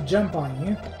trying to jump on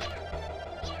you.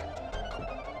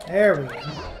 There we go.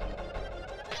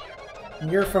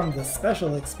 You're from the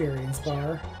special experience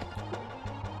bar.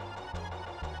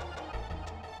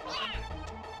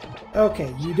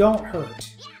 Okay, you don't hurt.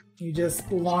 You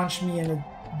just launch me in a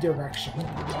direction.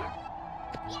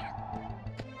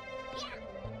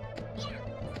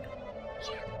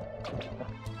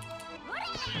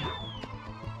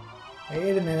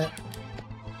 Wait a minute.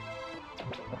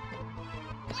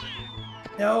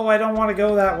 No, I don't want to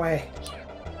go that way.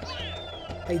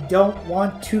 I don't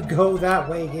want to go that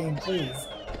way, game, please.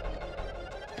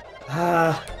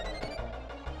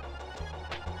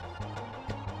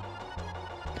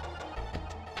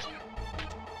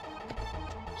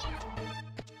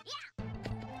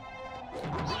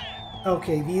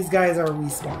 Okay, these guys are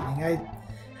respawning.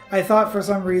 I thought for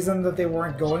some reason that they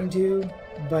weren't going to,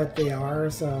 but they are,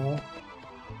 so...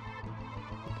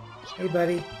 Hey,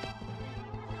 buddy.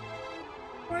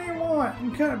 What do you want?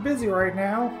 I'm kind of busy right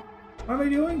now. What am I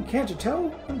doing? Can't you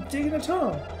tell? I'm digging a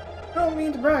tunnel. I don't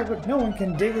mean to brag, but no one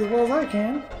can dig as well as I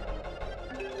can.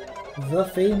 The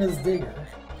famous digger.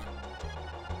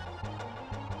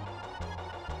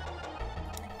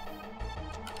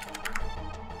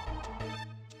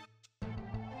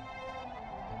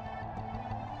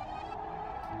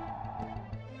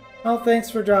 Well, thanks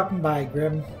for dropping by,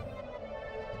 Grim.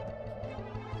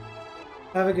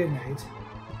 Have a good night.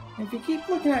 If you keep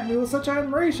looking at me with such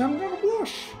admiration, I'm gonna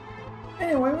blush.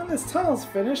 Anyway, when this tunnel's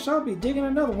finished, I'll be digging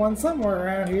another one somewhere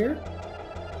around here.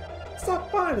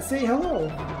 Stop by to say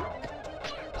hello.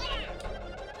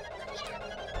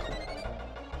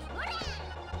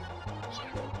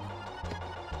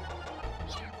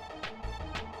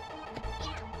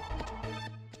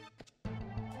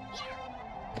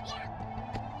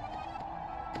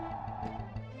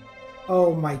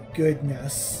 Oh my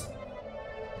goodness.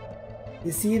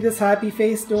 You see this happy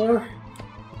face door?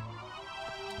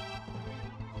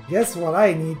 Guess what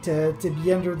I need to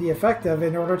be under the effect of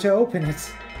in order to open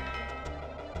it.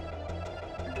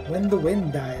 When the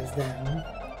wind dies down.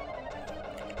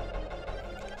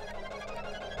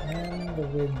 When the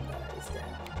wind dies down.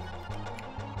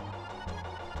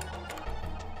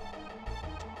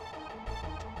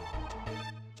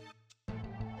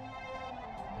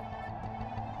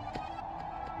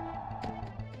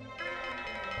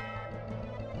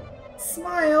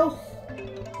 Smile!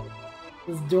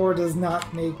 This door does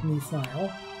not make me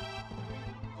smile.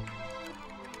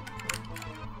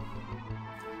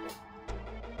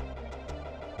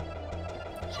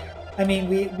 I mean,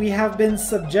 we have been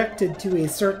subjected to a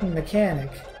certain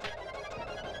mechanic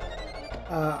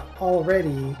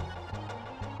already.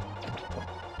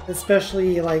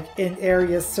 Especially, like, in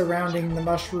areas surrounding the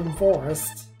mushroom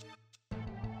forest.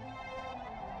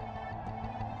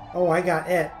 Oh, I got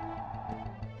it.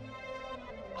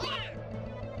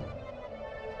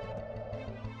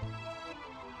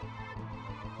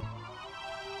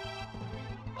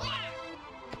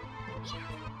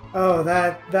 Oh,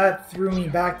 that threw me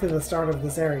back to the start of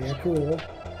this area. Cool.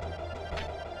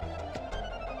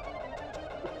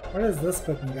 Where does this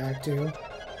put me back to?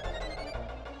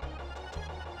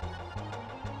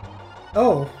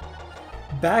 Oh!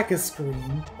 Back a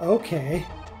screen. Okay.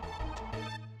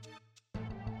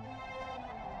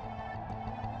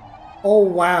 Oh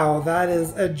wow, that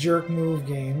is a jerk move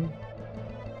game.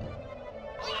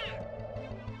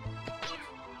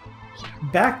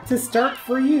 Back to start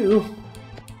for you!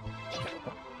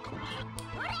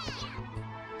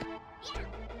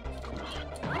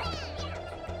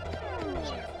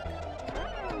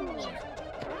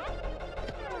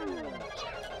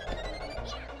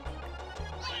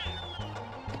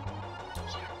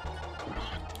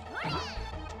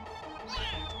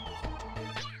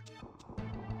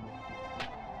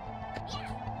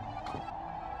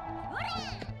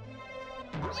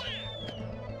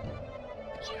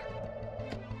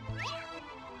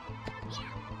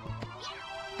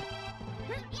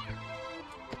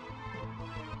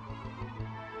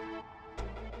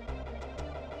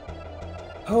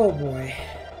 Oh boy.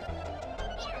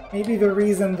 Maybe the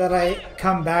reason that I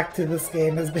come back to this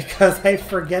game is because I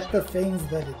forget the things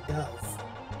that it does.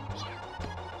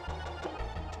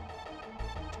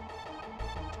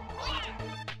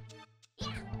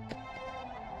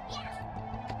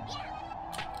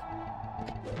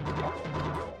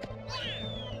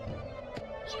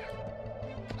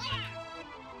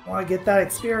 I want to get that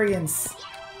experience.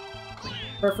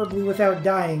 Preferably without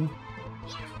dying.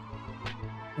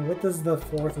 What does the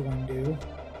fourth one do?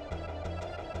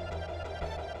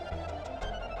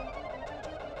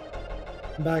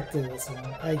 Back to this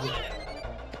one. I get it.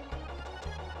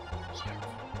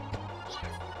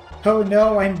 Oh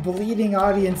no, I'm bleeding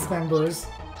audience members.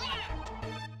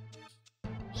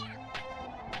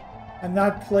 I'm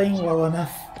not playing well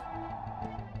enough.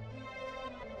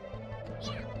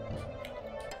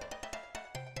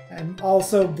 I'm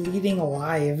also bleeding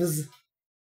lives.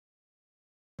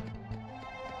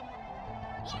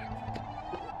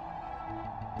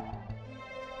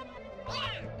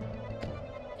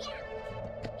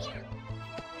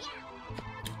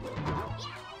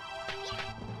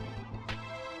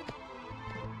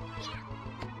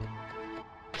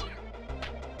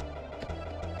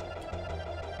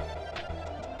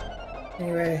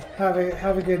 Anyway, have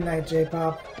a good night,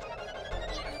 J-Pop.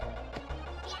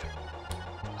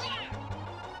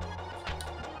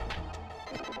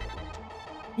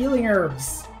 Healing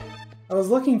herbs. I was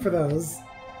looking for those.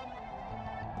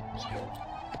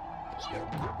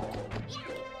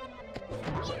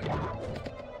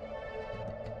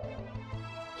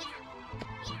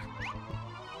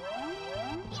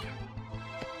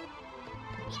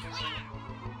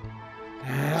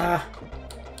 Ah.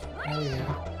 Oh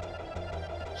yeah.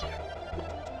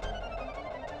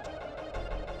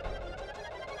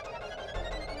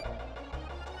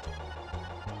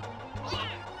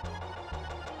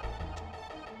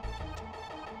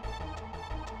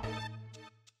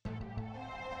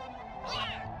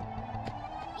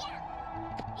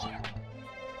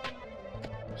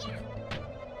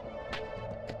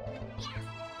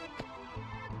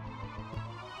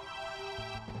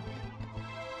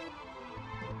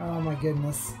 Oh my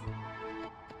goodness.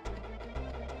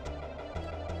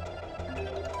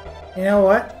 You know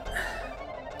what?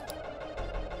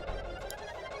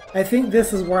 I think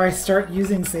this is where I start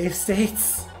using save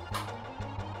states.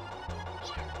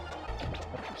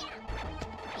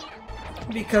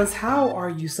 Because how are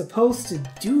you supposed to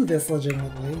do this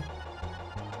legitimately?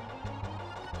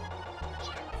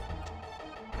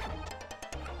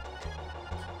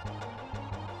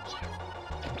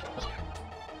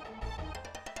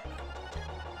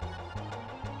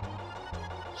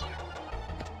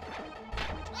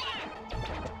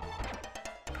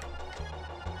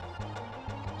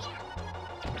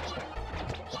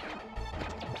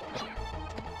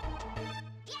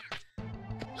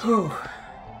 Whew.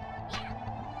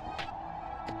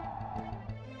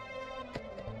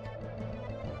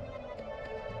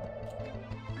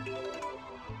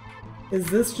 Is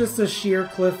this just a sheer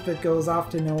cliff that goes off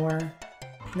to nowhere?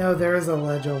 No, there is a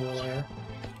ledge over there.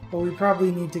 But we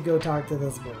probably need to go talk to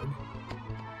this bird.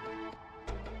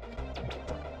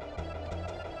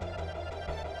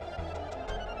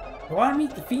 You want to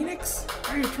meet the phoenix?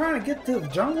 Are you trying to get to the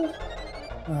jungle?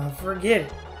 Forget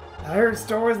it. I heard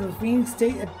stories of the phoenix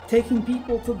taking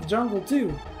people to the jungle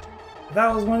too. But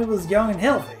that was when it was young and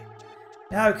healthy.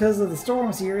 Now because of the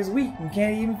storms here, it's weak and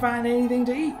can't even find anything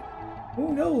to eat.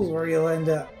 Who knows where you'll end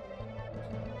up?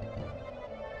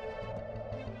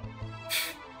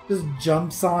 Just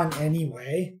jumps on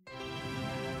anyway.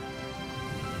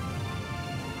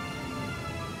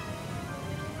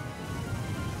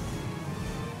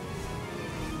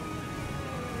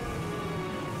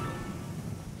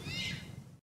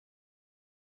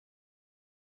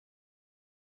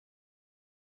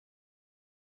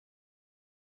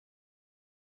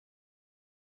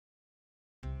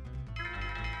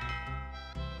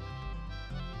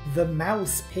 The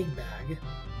mouse pig bag.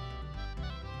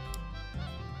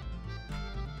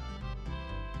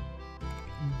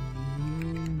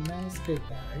 Mouse pig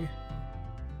bag.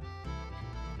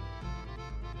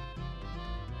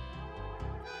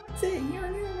 Say, you're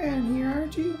new around here,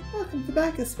 aren't you? Welcome to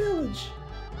Bacchus Village.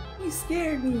 You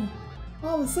scared me.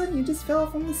 All of a sudden you just fell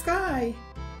from the sky.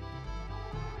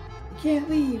 You can't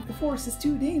leave. The forest is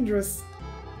too dangerous.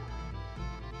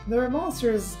 There are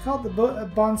monsters called the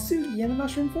Bonsuti in the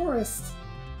Mushroom Forest.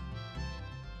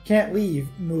 Can't leave.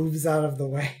 Moves out of the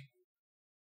way.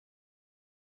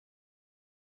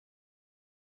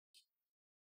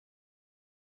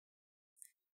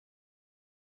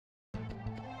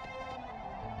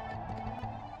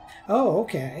 Oh,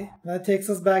 okay. That takes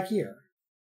us back here.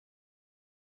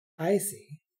 I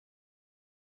see.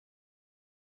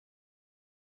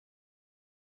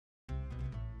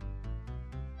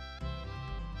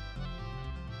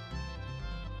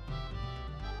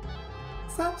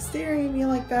 Stop staring at me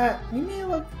like that. We may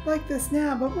look like this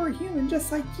now, but we're human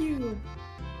just like you.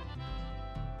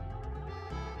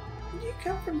 Did you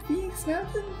come from Phoenix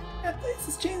Mountain? That place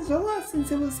has changed a lot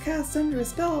since it was cast under a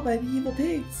spell by the evil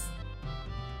pigs.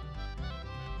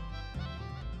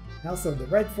 House of the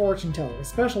Red Fortune Teller.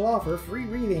 Special offer, free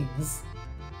readings.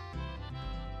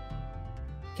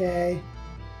 Okay.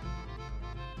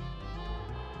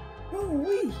 Oh,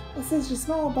 wait! With such a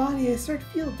small body, I start to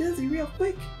feel dizzy real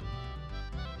quick.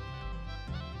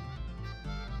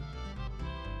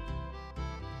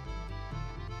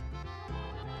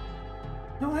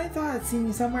 No, I thought I'd seen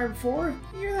you somewhere before.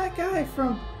 You're that guy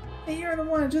from... Hey, you're the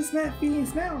one who just met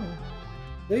Phoenix Mountain.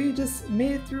 Though you just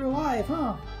made it through alive,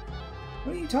 huh?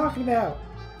 What are you talking about?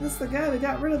 This is the guy that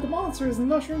got rid of the monsters in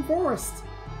Mushroom Forest.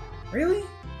 Really?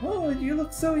 Oh, you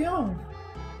look so young.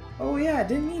 Oh yeah, I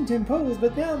didn't mean to impose,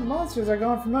 but now the monsters are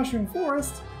gone from Mushroom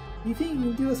Forest. You think you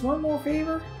can do us one more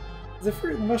favor? There's a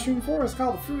fruit in the Mushroom Forest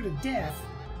called the Fruit of Death.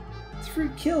 This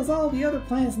fruit kills all the other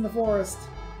plants in the forest.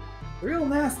 Real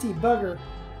nasty bugger.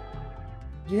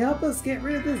 Can you help us get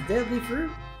rid of this deadly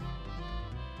fruit?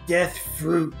 Death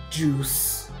fruit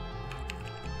juice.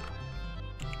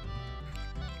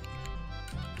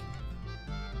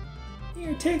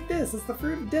 Here, take this. It's the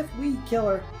fruit of death weed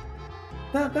killer.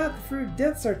 Without that, the fruit of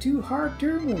deaths are too hard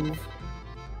to remove.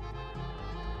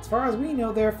 As far as we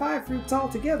know, there are 5 fruits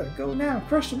altogether. Go now and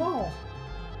crush them all.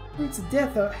 Fruits of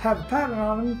death have a pattern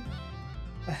on them.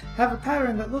 Have a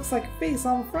pattern that looks like a face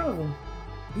on the front of them.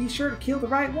 Be sure to kill the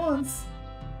right ones.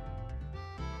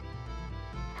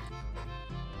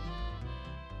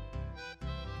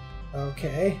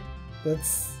 Okay,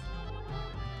 that's...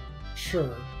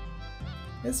 sure.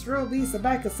 This road leads to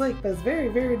Bacchus Lake, but it's very,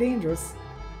 very dangerous.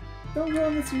 Don't go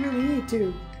unless you really need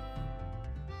to.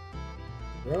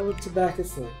 Road to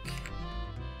Bacchus Lake.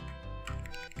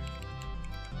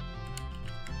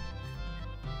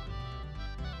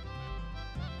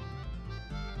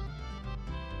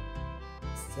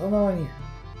 Still no one here.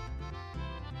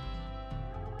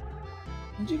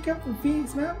 Did you come from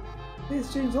Phoenix Mountain?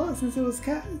 It's changed a lot since it was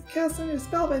cast under a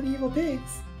spell by the evil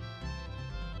pigs.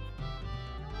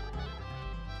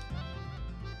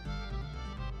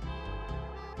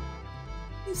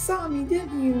 You saw me,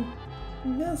 didn't you?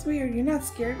 That's weird. You're not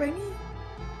scared by me?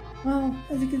 Well,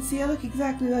 as you can see, I look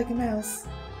exactly like a mouse.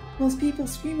 Most people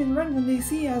scream and run when they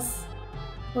see us.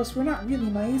 Of course, we're not really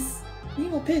mice. The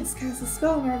evil pigs cast a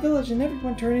spell in our village and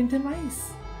everyone turned into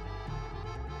mice.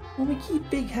 Well, we keep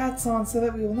big hats on so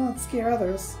that we will not scare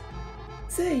others.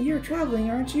 Say, you're traveling,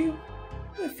 aren't you?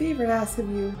 I have a favor to ask of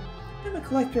you. I'm a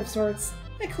collector of sorts.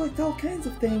 I collect all kinds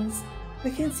of things,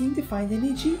 but I can't seem to find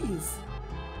any cheese.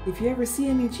 If you ever see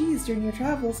any cheese during your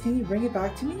travels, can you bring it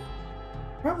back to me?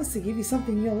 I promise to give you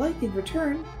something you'll like in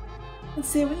return. Let's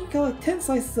say when you collect 10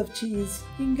 slices of cheese,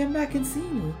 you can come back and see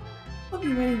me. I'll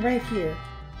be waiting right here.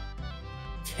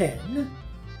 10?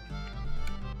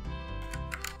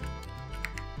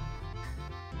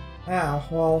 Wow,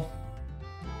 well,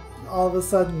 all of a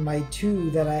sudden my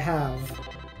 2 that I have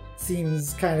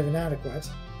seems kind of inadequate.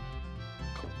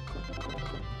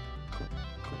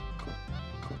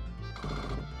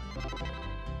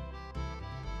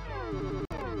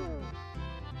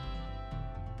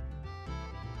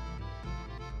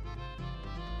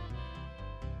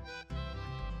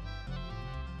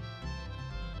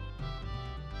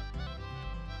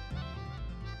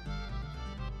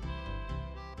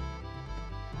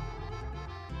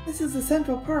 This is the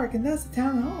Central Park, and that's the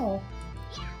Town Hall.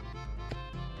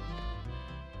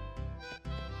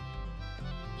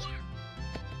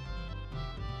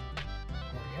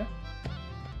 There we go.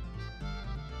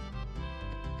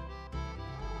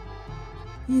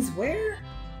 He's where?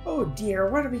 Oh dear,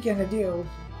 what are we gonna do?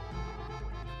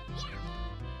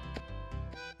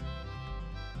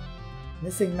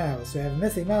 Missing mouse. We have a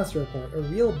missing mouse report. A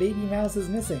real baby mouse is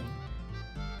missing.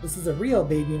 This is a real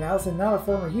baby mouse and not a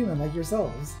former human like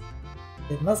yourselves.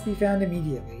 It must be found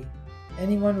immediately.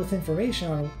 Anyone with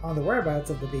information on the whereabouts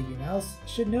of the baby mouse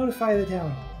should notify the town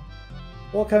hall.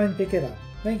 We'll come and pick it up.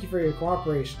 Thank you for your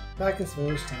cooperation. Bacchus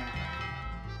Village Town Hall.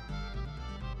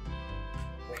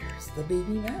 Where's the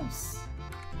baby mouse?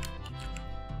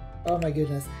 Oh my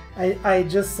goodness. I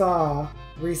just saw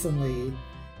recently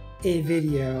a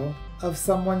video of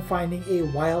someone finding a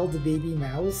wild baby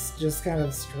mouse just kind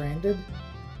of stranded.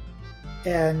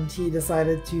 And he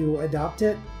decided to adopt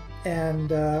it and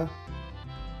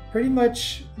pretty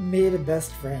much made a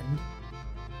best friend.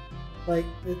 Like,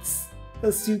 it's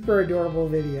a super adorable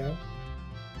video.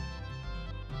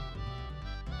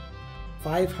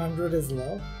 500 is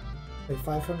low? Wait,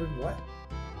 500 what?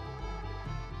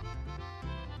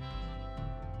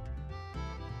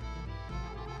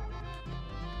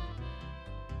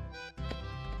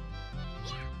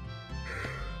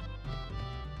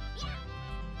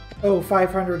 Oh,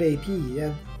 500 AP.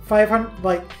 Yeah, 500.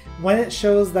 Like when it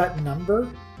shows that number.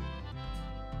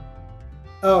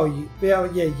 Oh, yeah,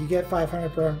 you get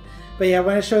 500 per. But yeah,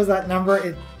 when it shows that number,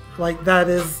 it like that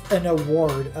is an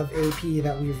award of AP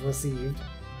that we've received,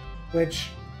 which,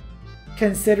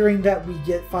 considering that we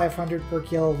get 500 per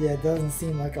kill, yeah, it doesn't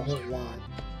seem like a whole lot.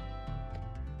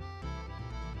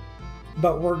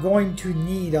 But we're going to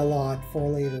need a lot for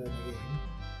later in the game.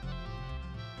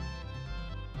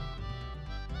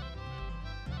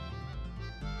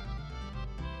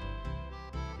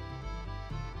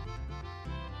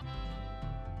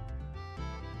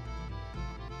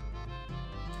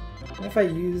 If I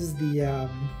use the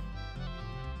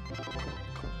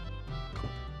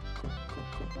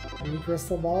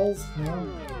crystal balls, no.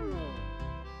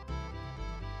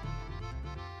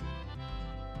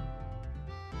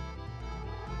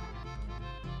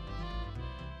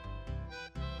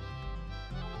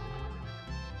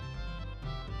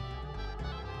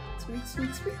 Squeak,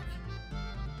 squeak, squeak.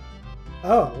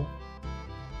 Oh.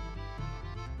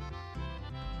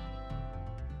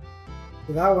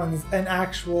 So that one's an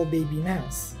actual baby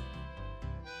mouse.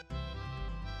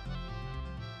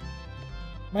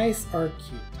 Mice are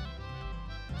cute.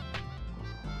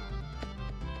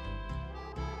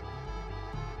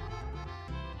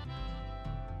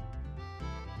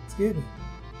 Excuse me.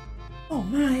 Oh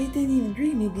my, I didn't even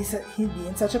dream he'd be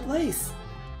in such a place.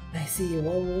 I see.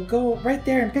 Well, we'll go right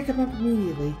there and pick him up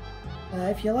immediately.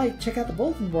 If you like, check out the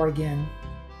bulletin board again.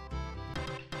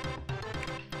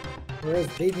 Where's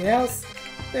the baby mouse?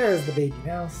 There's the baby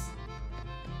mouse.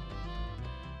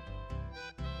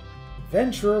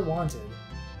 Adventurer wanted.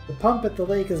 The pump at the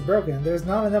lake is broken. There's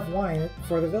not enough wine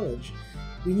for the village.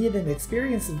 We need an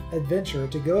experienced adventurer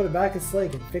to go to Bacchus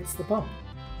Lake and fix the pump.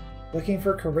 Looking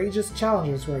for courageous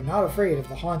challengers who are not afraid of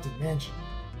the haunted mansion.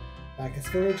 Bacchus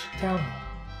Village Town Hall.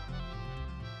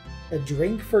 A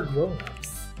drink for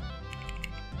grown-ups.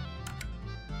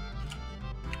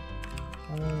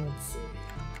 Let's see.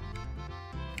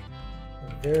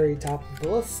 The very top of the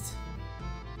list.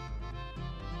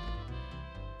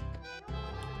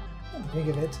 Come to think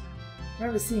of it, I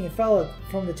remember seeing a fella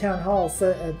from the town hall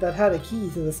that had a key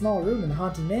to the small room in the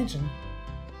haunted mansion.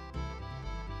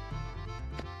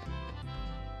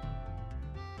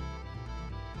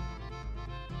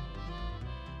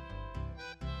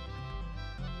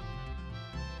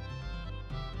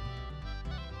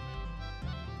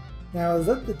 Now, is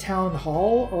that the town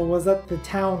hall, or was that the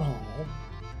town hall?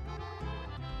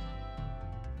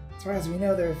 As far as we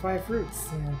know, there are 5 fruits.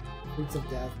 You know, fruits of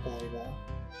death, blah blah blah.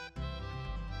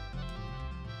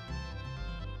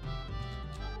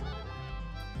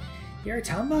 You're a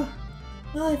Tomba?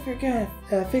 Well, if you're gonna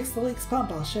fix the lake's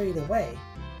pump, I'll show you the way.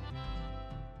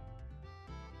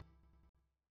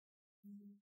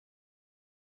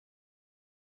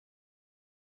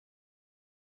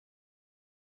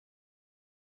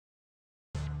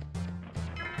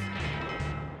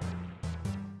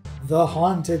 The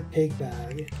Haunted Pig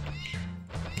Bag.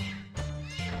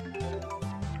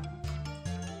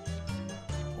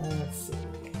 Let's see.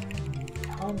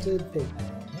 Haunted Pig Bag.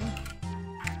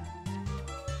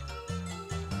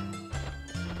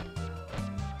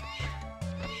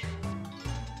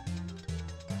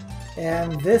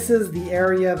 And this is the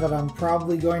area that I'm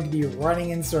probably going to be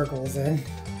running in circles in.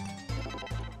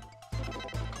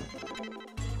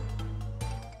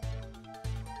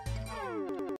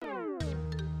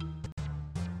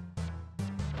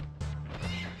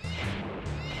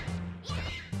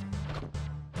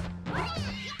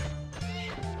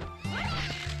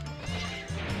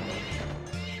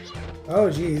 Oh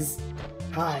geez.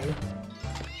 Hi.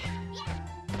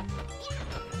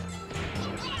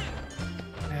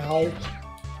 Ow. Right.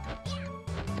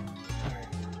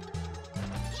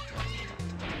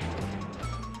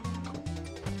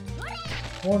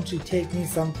 Won't you take me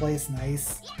someplace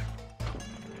nice?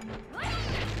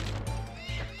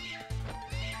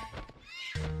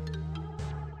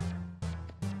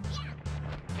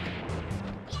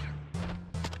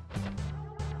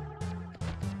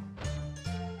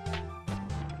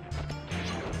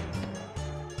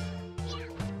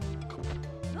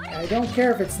 I don't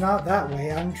care if it's not that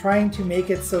way. I'm trying to make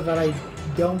it so that I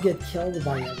don't get killed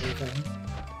by everything.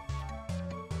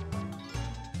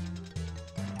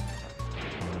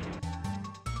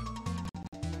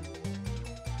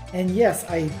 And yes,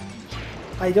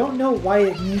 I don't know why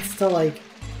it needs to, like,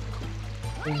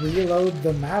 reload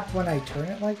the map when I turn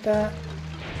it like that.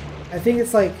 I think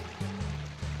it's, like,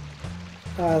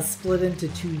 split into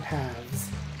 2 halves.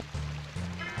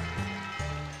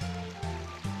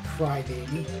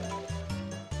 Crybaby.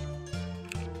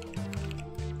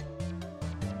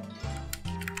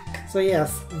 So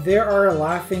yes, there are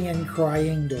laughing and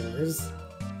crying doors.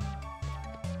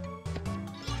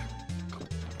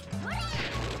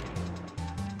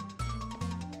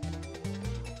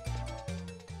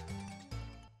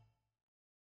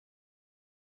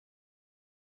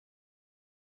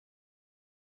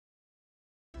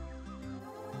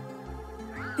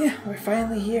 Yeah, we're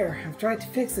finally here. I've tried to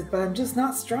fix it, but I'm just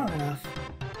not strong enough.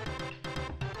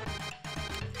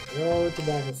 Road to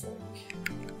Bacchus Lake.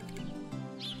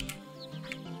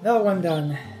 Another one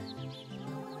done.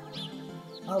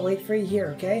 I'll wait for you here,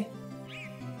 okay?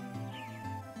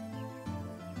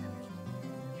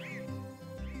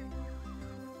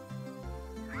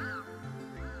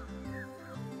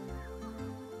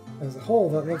 There's a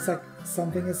hole that looks like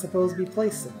something is supposed to be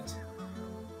placed in it.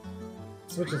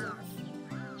 Switch is off.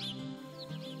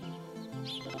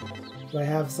 Do I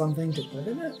have something to put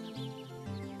in it?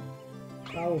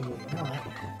 Probably not.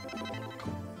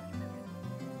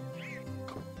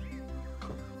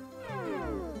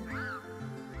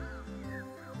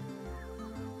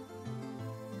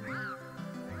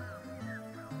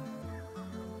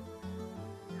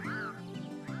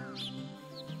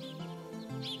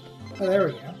 Oh, there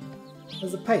we go.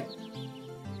 There's a pipe.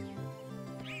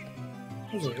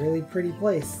 This is a really pretty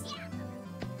place.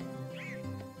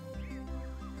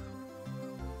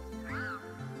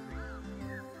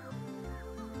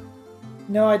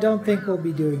 No, I don't think we'll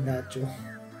be doing that, Joel.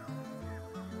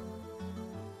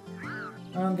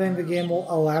 I don't think the game will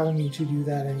allow me to do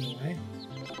that anyway.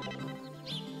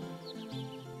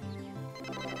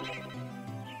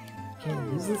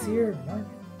 Can't use this here? What?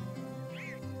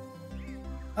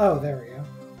 Oh, there we go.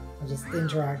 I'll just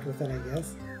interact with it, I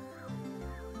guess.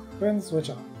 Turn the switch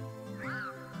on.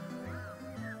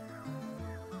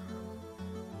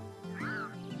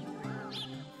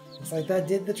 Looks like that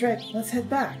did the trick. Let's head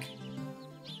back.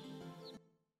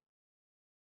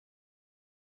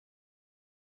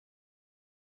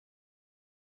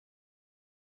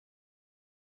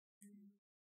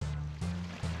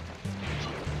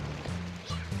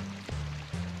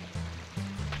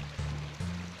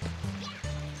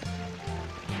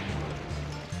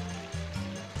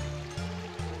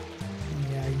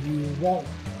 Won't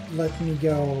let me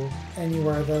go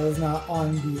anywhere that is not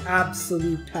on the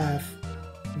absolute path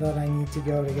that I need to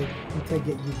go to get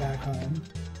you back home.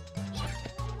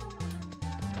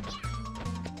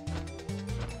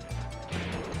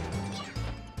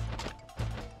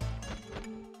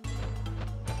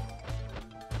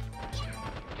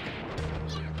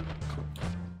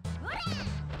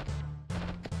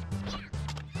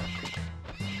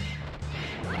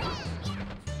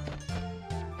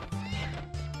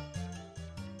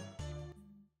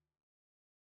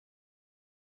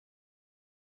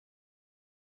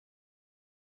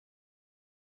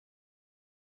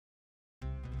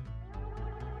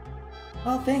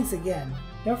 Well, thanks again.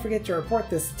 Don't forget to report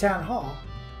this to Town Hall.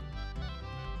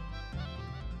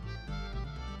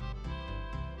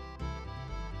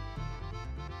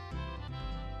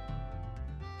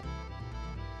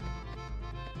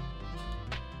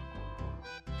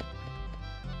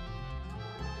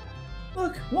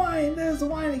 Look, wine! There's the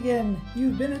wine again!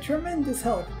 You've been a tremendous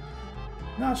help.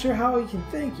 Not sure how I can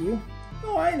thank you.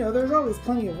 Oh, I know, there's always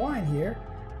plenty of wine here.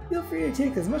 Feel free to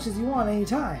take as much as you want any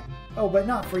time. Oh, but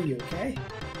not for you, okay?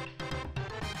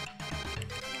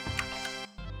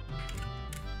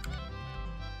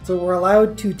 So we're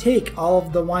allowed to take all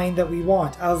of the wine that we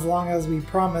want, as long as we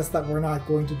promise that we're not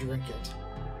going to drink it.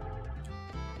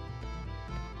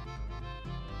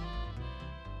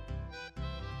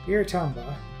 Dear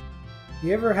Tomba, if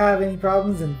you ever have any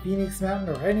problems in Phoenix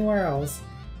Mountain or anywhere else,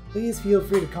 please feel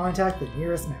free to contact the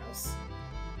nearest mouse.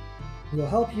 We will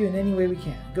help you in any way we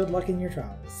can. Good luck in your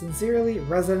travels. Sincerely,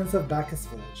 residents of Bacchus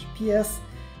Village. P.S.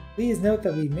 Please note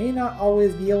that we may not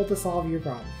always be able to solve your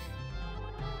problem.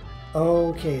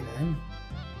 Okay then.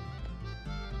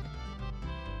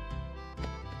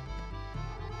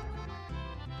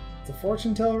 Has the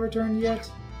fortune teller returned yet?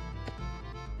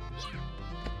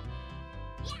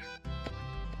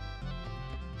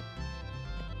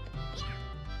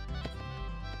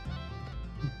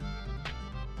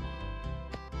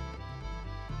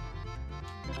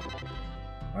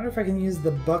 I wonder if I can use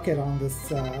the bucket on this,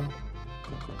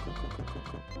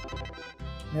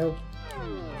 Nope.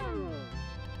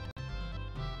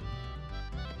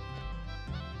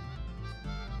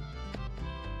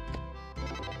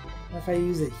 What if I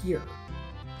use it here?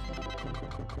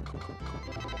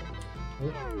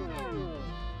 Nope.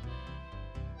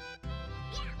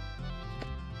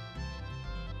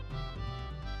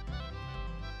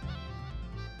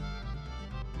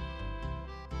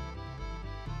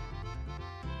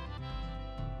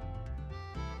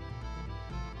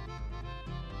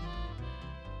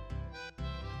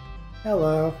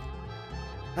 Hello.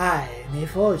 I am a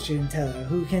fortune teller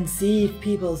who can see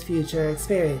people's future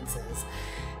experiences.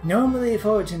 Normally,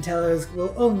 fortune tellers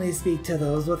will only speak to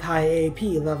those with high AP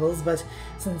levels, but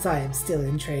since I am still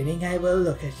in training, I will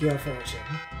look at your fortune.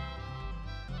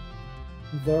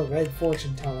 The red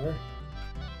fortune teller.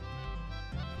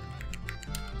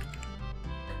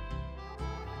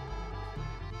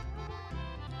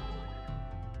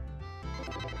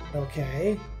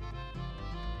 Okay.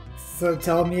 So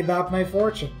tell me about my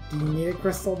fortune. Do you need a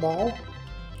crystal ball?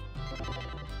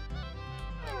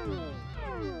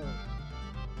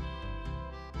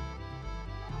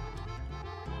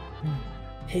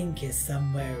 Pink is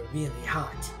somewhere really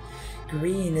hot.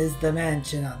 Green is the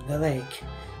mansion on the lake.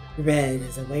 Red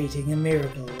is awaiting a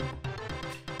miracle.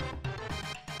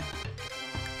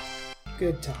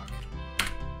 Good talk.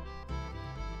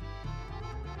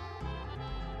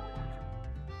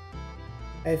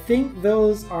 I think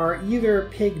those are either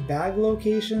pig bag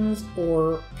locations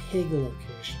or pig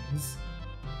locations.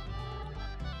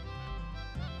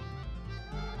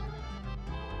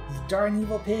 These darn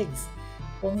evil pigs.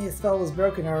 If only a spell was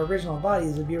broken, our original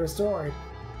bodies would be restored.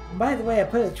 And by the way, I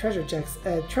put a treasure chest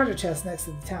next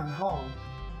to the town hall.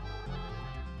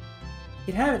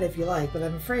 You can have it if you like, but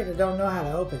I'm afraid I don't know how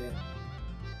to open it.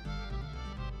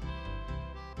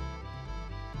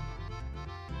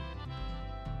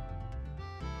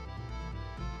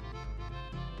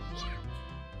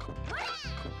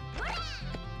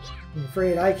 I'm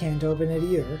afraid I can't open it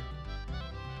either.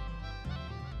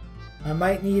 I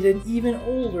might need an even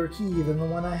older key than the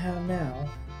one I have now.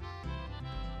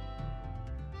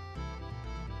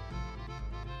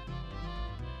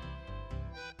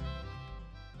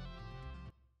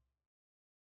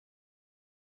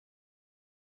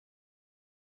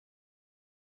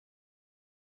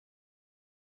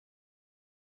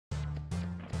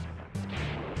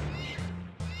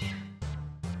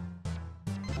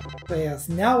 But yes,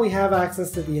 now we have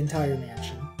access to the entire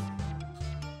mansion.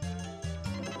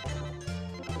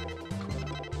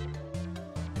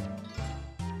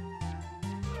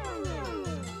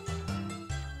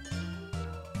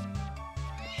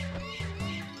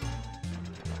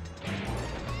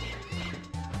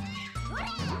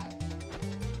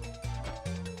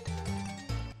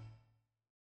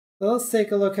 So let's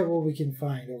take a look at what we can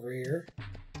find over here.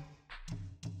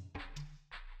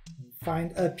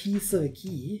 Find a piece of a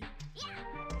key.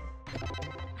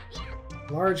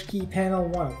 Large key panel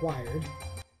 1 acquired.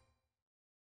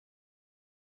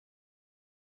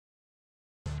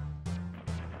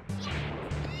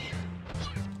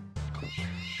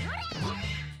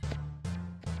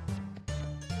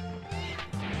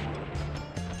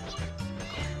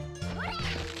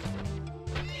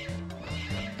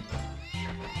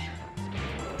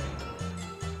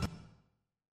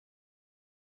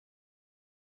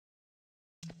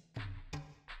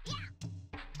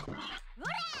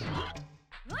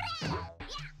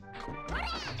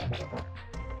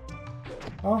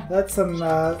 Oh, that's some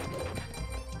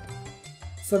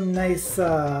nice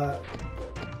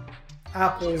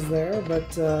apples there,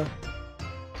 but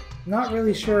not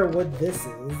really sure what this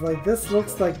is. Like, this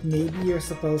looks like maybe you're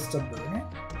supposed to burn it.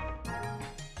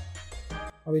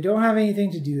 Well, we don't have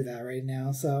anything to do that right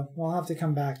now, so we'll have to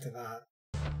come back to that.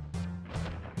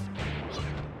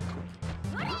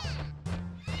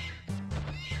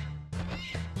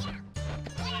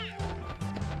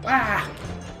 Ah!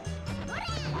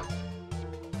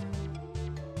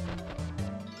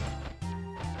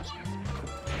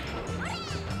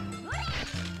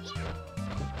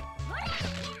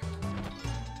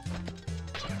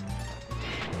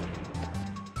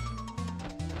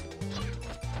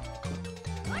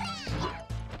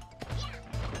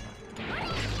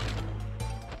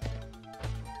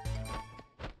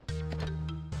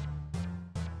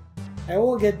 I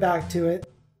will get back to it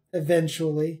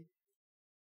eventually.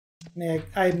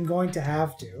 I'm going to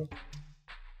have to.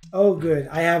 Oh good,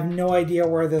 I have no idea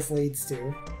where this leads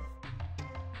to.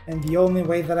 And the only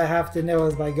way that I have to know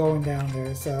is by going down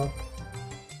there, so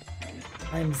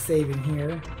I'm saving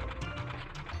here.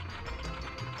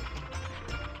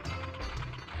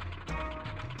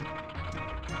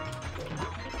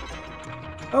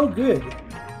 Oh good!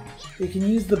 You can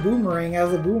use the boomerang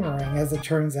as a boomerang, as it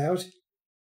turns out.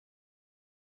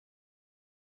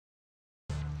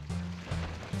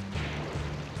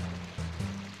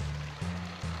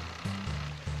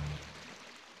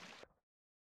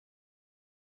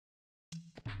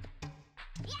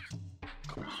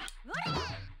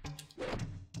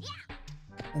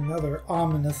 Another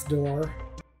ominous door.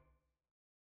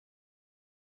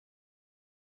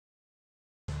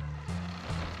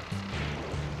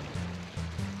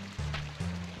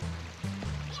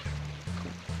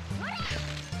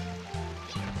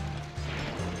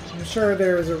 I'm sure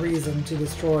there is a reason to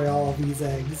destroy all of these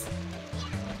eggs.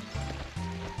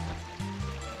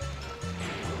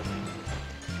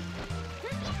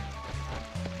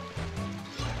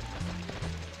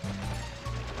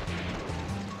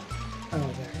 Oh,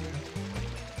 there we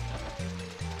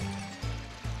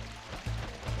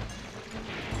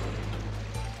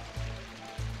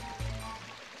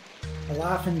go. A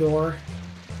laughing door.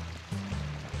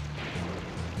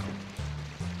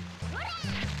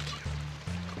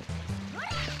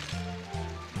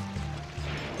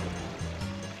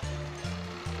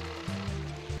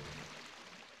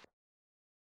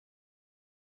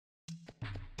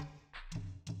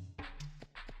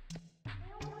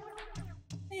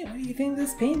 Hey, what do you think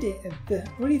this painting?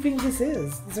 What do you think this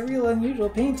is? It's a real unusual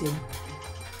painting.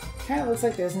 Kinda looks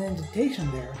like there's an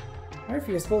indentation there. I wonder if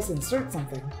you're supposed to insert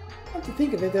something. Come to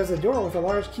think of it, there's a door with a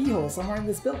large keyhole somewhere in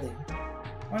this building.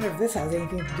 I wonder if this has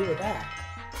anything to do with that.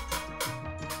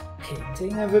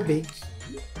 Painting of a big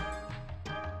key.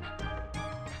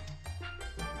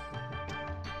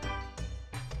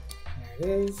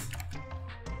 it is.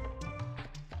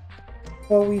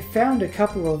 Well, we found a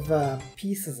couple of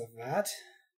pieces of that.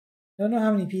 Don't know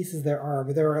how many pieces there are,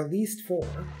 but there are at least 4.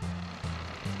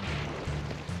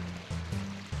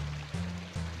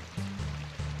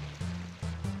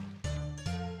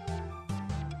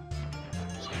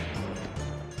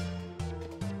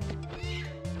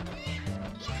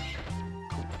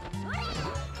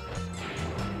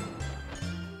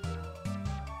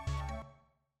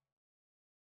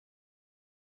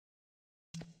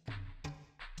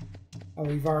 Oh,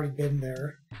 we've already been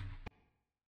there.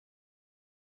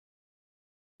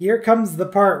 Here comes the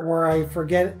part where I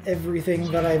forget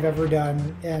everything that I've ever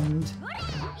done and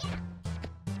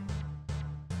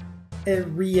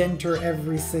re-enter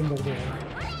every single door.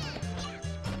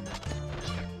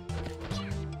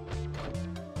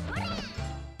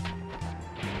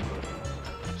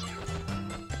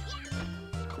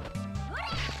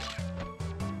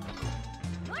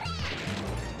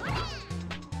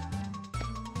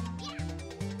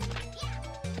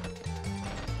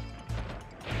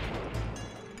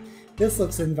 This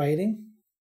looks inviting.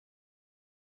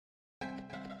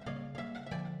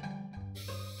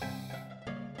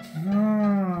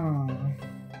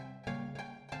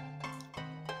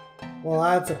 Well,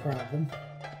 that's a problem.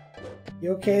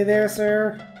 You okay there,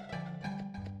 sir?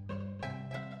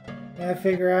 Gotta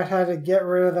figure out how to get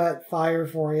rid of that fire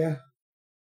for you.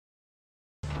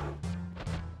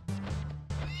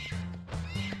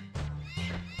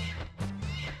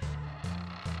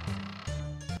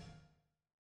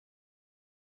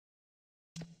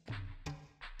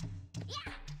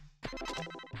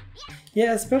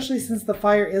 Yeah, especially since the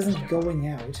fire isn't going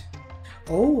out.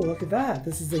 Oh, look at that.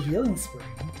 This is a healing spring.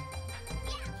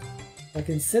 I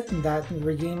can sit in that and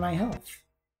regain my health.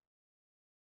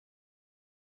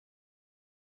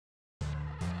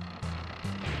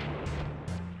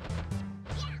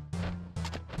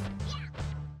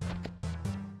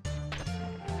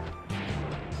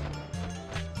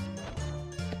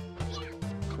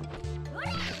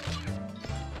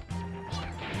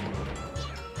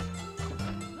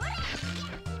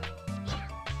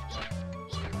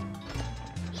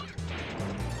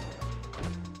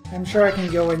 I'm sure I can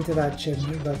go into that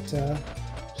chimney, but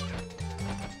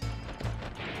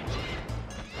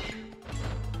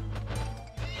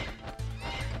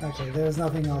okay, there's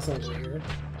nothing else over here.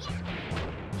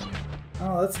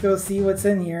 Oh, let's go see what's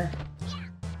in here.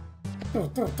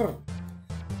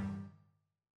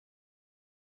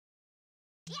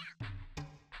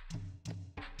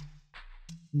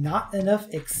 Not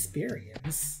enough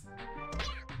experience.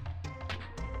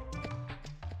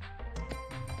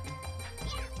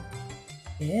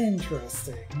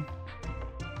 Interesting.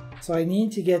 So I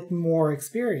need to get more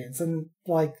experience, and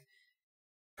like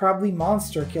probably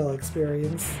monster kill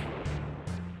experience.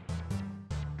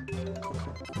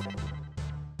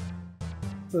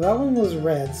 So that one was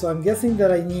red, so I'm guessing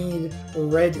that I need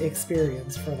red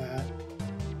experience for that.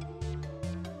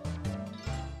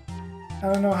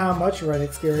 I don't know how much red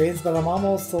experience, but I'm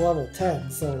almost to level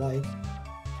 10, so like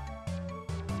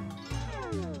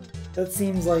that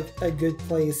seems like a good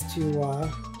place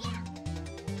to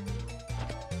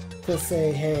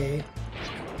say, hey,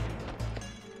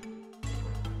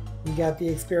 you got the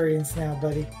experience now,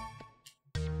 buddy.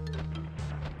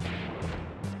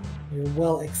 You're a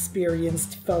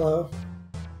well-experienced fellow.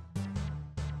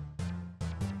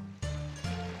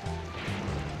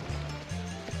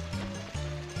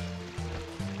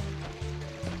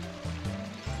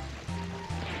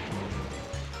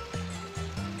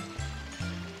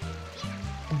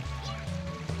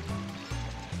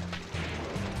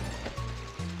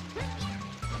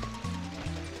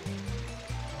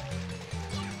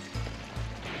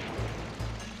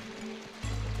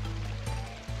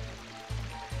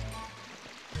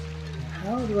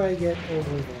 How do I get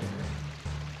over there?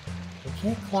 I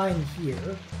can't climb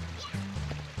here.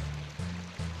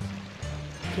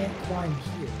 I can't climb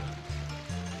here.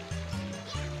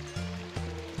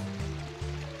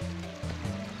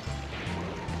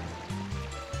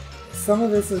 Some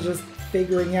of this is just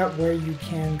figuring out where you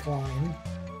can climb.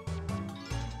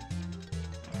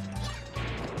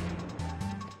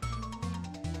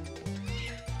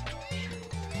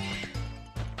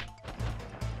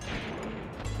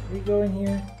 We go in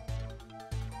here.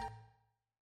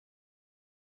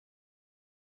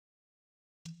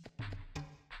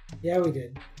 Yeah, we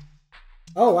did.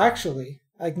 Oh, actually,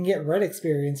 I can get red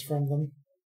experience from them.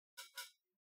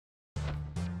 So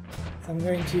I'm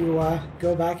going to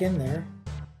go back in there.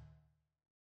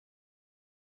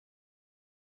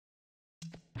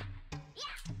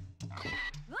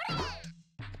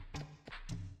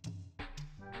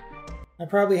 I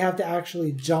probably have to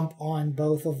actually jump on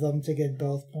both of them to get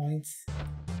both points.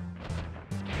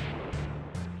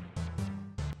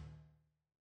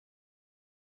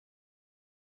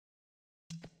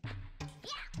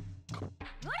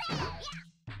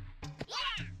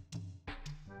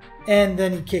 And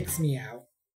then he kicks me out.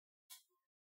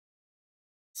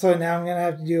 So now I'm gonna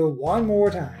have to do it one more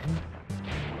time.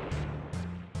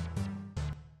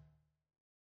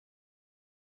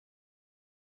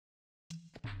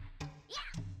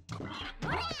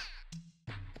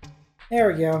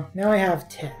 There we go. Now I have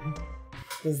 10.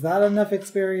 Is that enough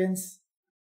experience?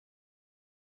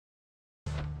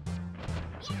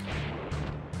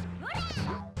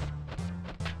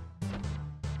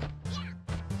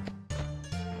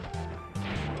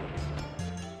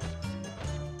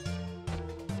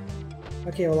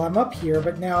 Okay, well I'm up here,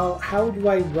 but now how do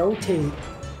I rotate?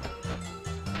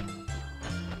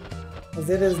 Because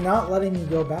it is not letting me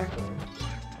go backward.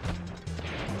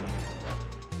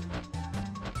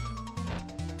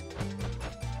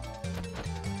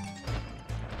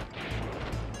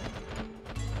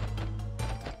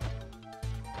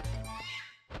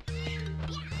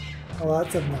 Oh,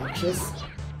 that's obnoxious.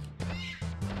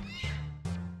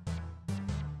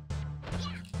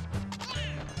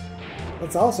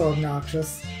 That's also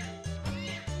obnoxious.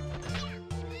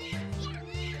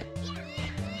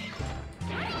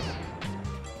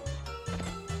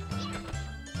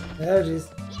 Oh, jeez.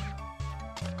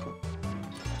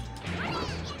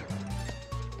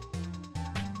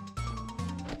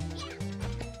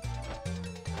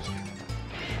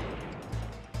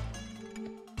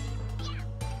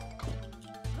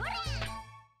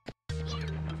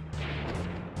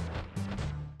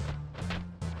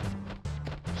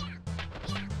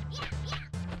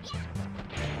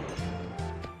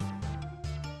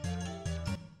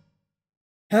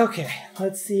 Okay,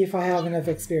 let's see if I have enough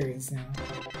experience now.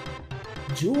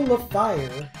 Jewel of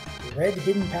Fire, Red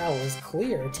Hidden Powers,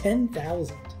 clear,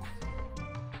 10,000.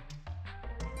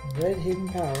 Red Hidden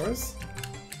Powers,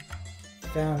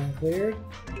 found and cleared.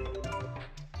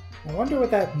 I wonder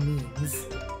what that means.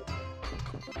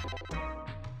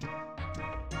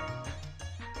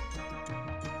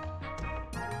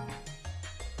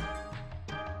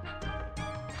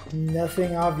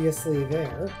 Nothing obviously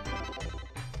there.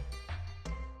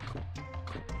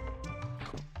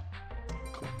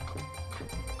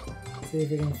 See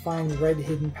if we can find red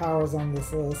hidden powers on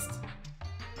this list.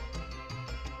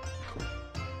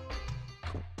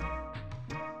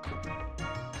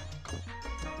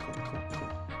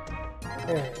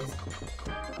 There it is.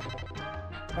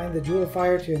 Find the Jewel of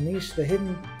Fire to unleash the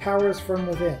hidden powers from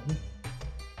within.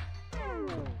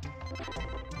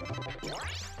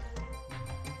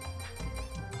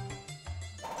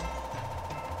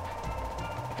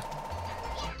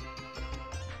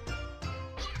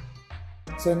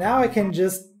 So now I can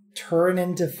just turn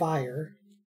into fire.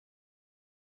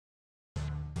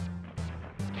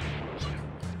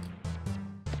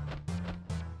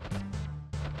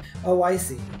 Oh, I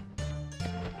see.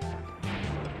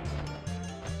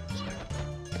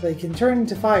 They can turn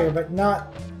into fire, but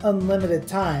not unlimited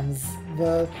times.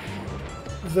 The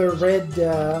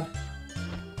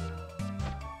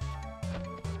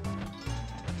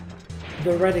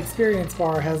red experience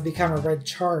bar has become a red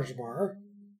charge bar.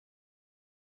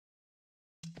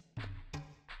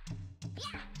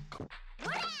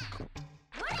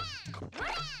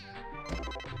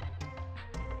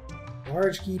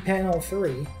 Large key panel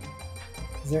 3.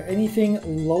 Is there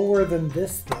anything lower than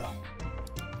this, though?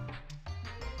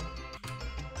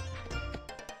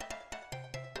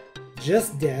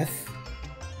 Just death.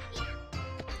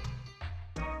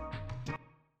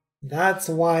 That's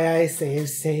why I save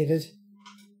stated.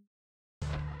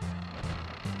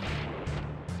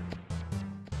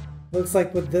 Looks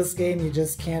like with this game you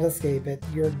just can't escape it.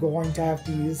 You're going to have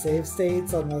to use save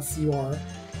states unless you are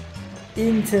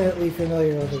intimately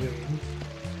familiar with the game.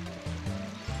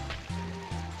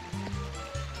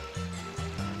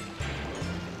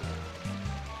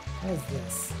 What is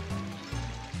this?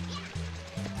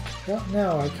 Don't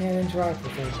know, I can't interact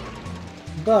with it.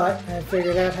 But I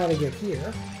figured out how to get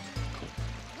here.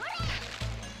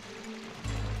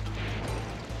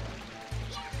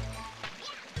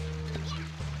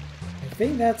 I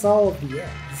think that's all of the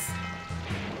eggs.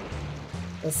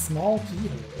 A small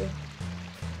keyhole.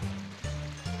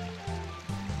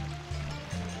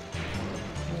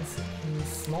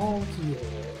 Small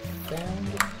keyhole found.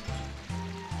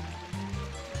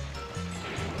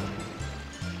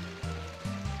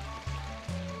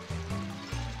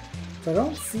 So I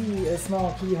don't see a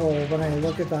small keyhole when I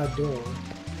look at that door.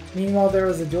 Meanwhile, there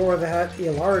was a door that had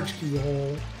a large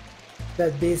keyhole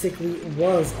that basically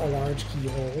was a large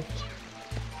keyhole.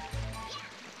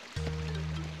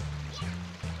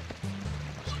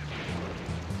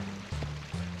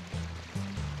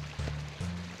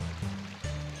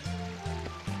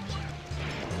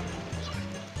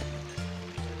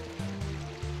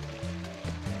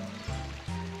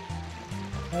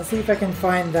 Let's see if I can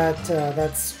find that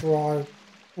that straw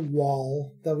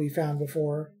wall that we found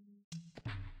before.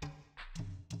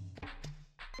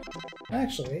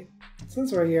 Actually,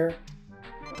 since we're here...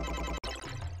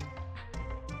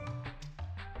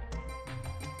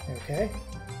 Okay.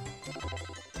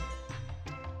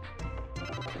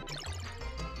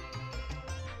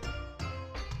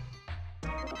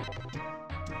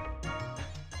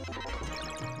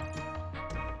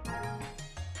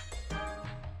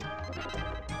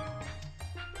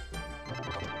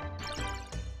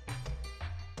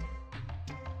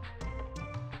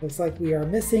 Looks like we are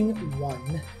missing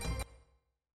one.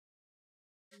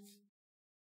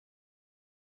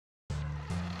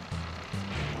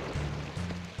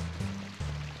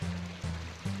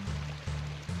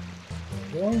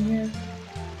 Going here.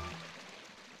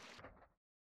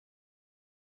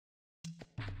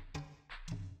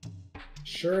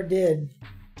 Sure did.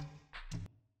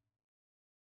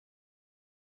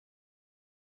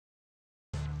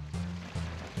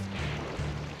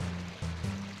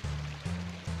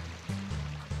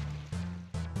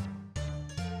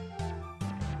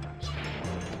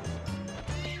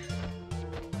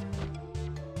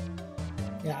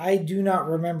 Yeah, I do not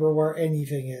remember where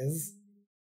anything is.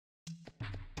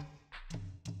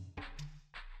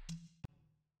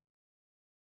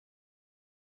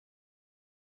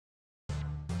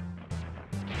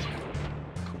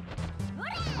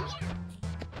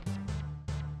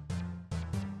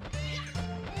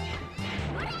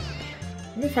 I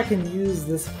wonder if I can use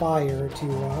this fire to,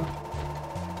 no.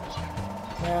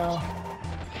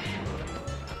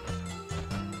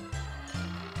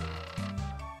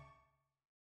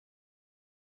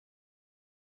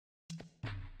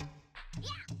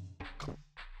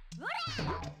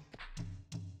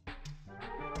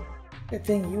 Good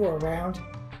thing you were around.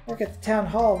 Work at the town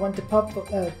hall, went to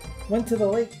the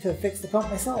lake to fix the pump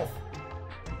myself.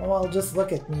 Oh well, just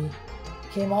look at me.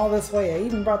 Came all this way, I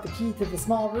even brought the key to the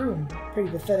small room. Pretty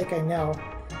pathetic, I know.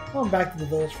 Going back to the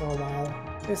village for a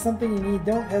while. If there's something you need,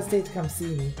 don't hesitate to come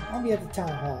see me. I'll be at the town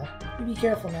hall. You be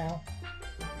careful now.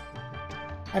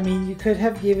 I mean, you could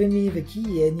have given me the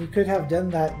key, and you could have done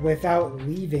that without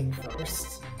leaving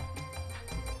first.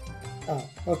 Oh,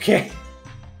 okay.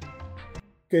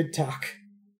 Good talk.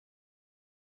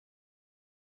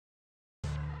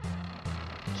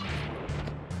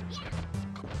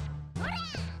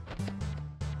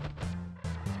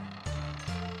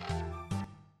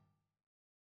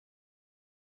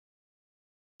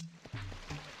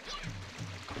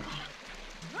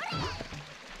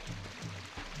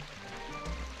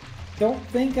 Don't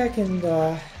think I can, you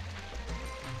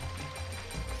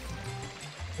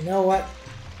know what?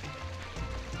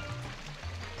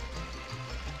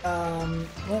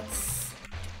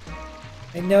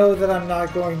 I know that I'm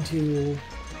not going to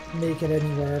make it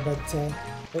anywhere, but,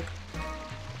 look.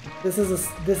 This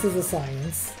is a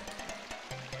science.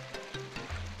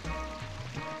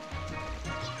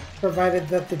 Provided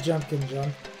that the jump can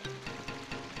jump.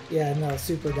 Yeah, no,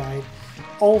 super died.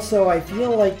 Also, I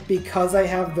feel like because I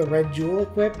have the red jewel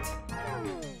equipped,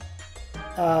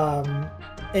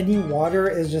 any water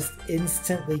is just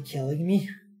instantly killing me.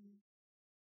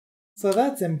 So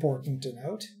that's important to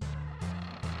note.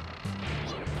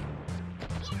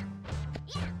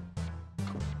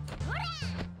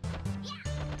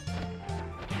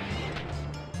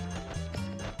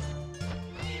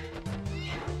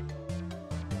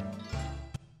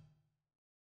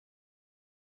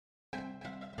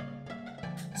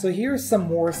 So here's some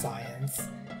more science.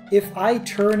 If I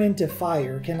turn into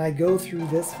fire, can I go through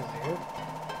this fire?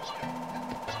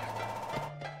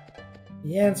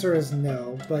 The answer is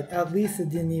no, but at least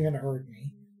it didn't even hurt me.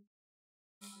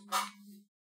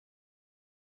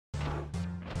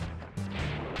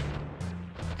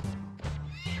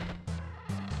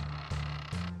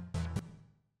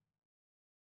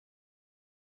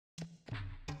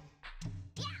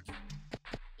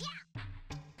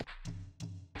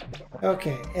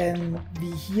 Okay, and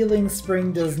the healing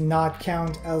spring does not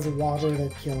count as water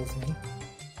that kills me.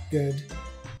 Good.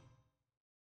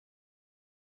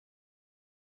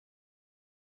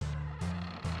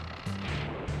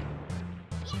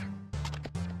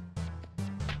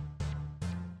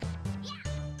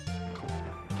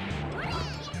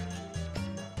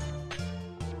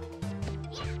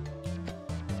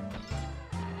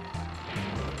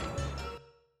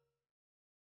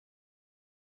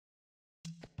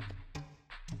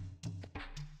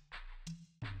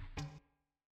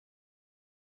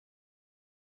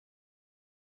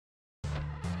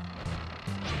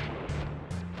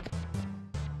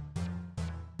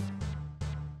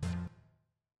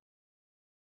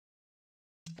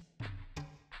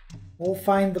 We'll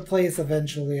find the place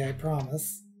eventually, I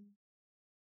promise.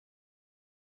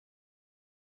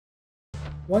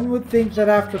 One would think that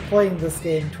after playing this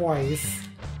game twice,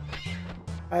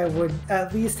 I would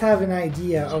at least have an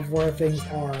idea of where things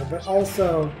are, but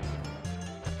also,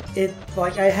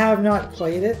 I have not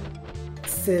played it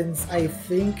since I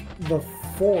think the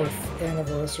 4th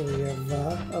anniversary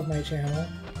of my channel.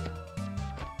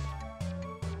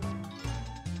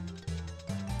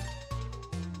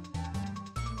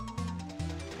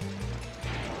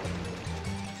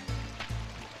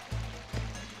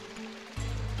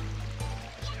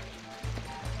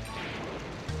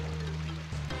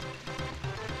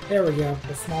 There we go,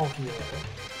 the small key.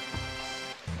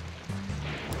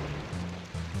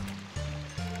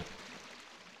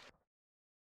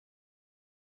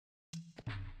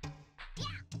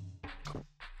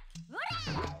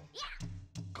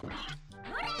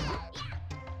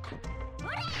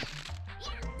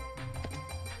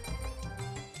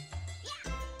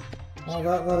 Well,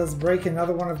 that let us break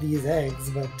another one of these eggs,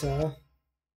 but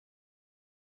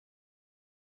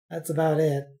that's about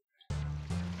it.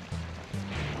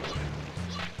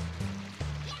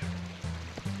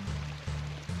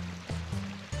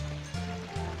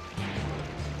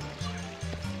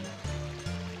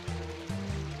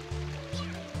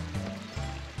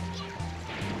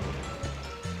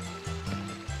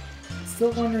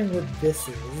 Still wondering what this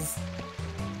is.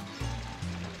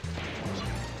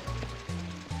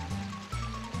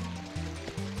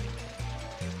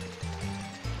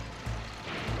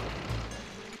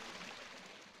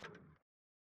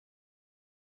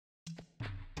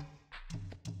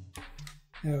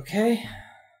 Okay.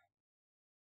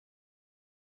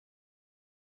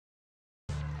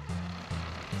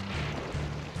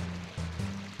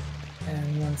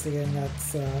 And once again,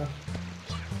 that's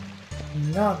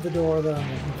not the door that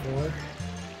I'm looking for.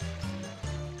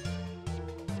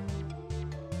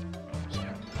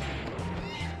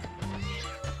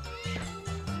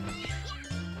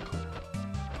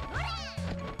 I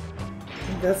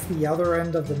think that's the other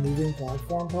end of the moving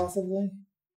platform, possibly?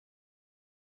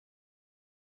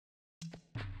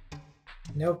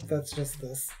 Nope, that's just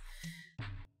this.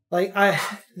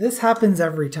 This happens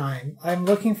every time. I'm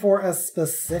looking for a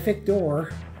specific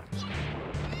door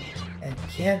and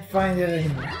can't find it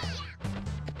anywhere.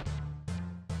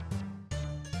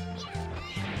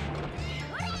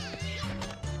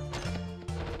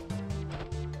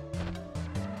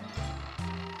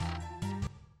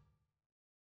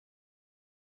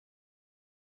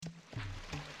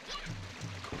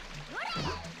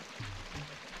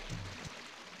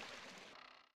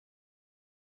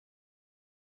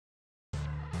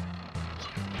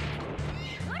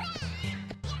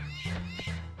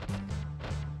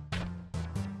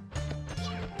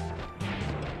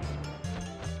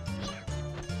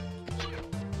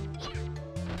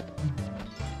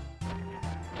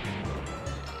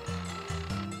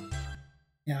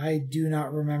 Yeah, I do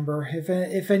not remember.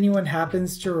 If anyone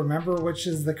happens to remember which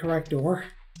is the correct door.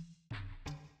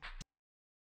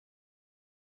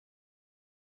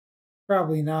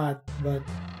 Probably not, but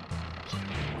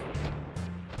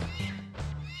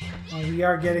we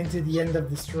are getting to the end of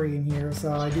the stream here,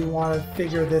 so I do want to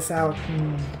figure this out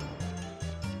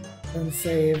and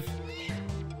save.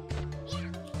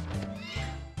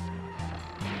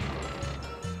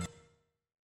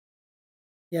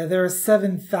 Yeah, there are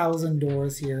 7,000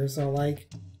 doors here, so like...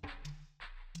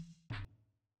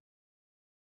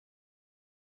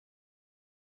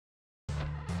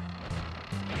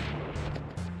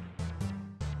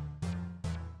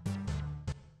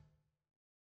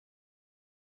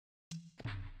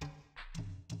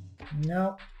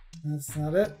 Nope, that's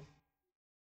not it.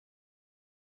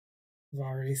 I've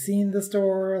already seen this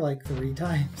door like 3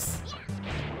 times.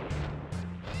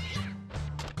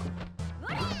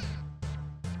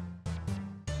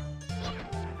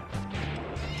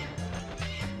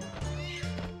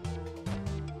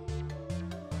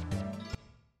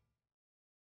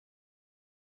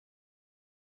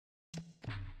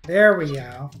 There we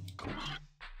go.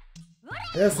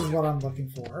 This is what I'm looking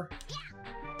for.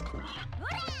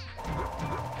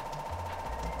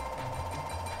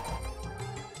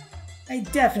 I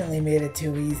definitely made it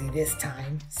too easy this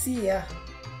time. See ya.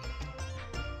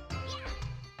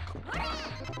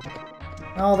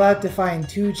 All that to find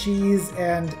 2 cheese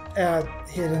and a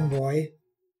hidden boy.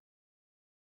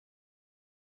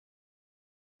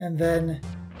 And then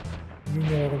you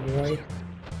know the boy.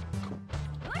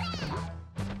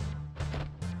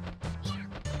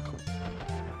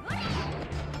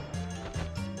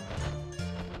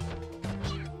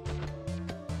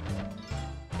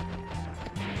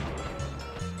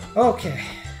 Okay.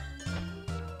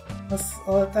 Let's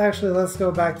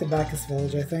go back to Bacchus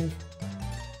Village, I think.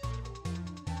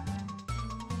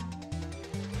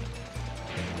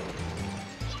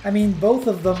 I mean, both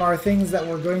of them are things that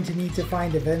we're going to need to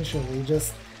find eventually,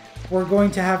 just we're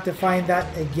going to have to find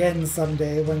that again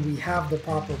someday when we have the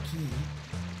proper key.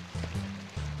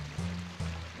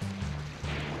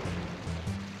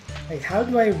 Like, how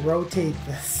do I rotate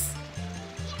this?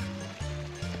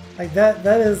 Like, that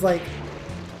is, like,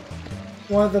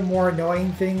 one of the more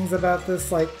annoying things about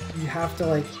this. Like, you have to,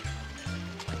 like,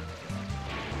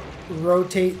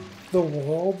 rotate the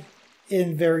world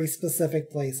in very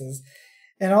specific places.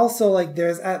 And also, like,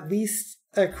 there's at least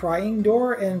a crying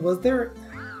door, and was there...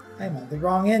 I'm on the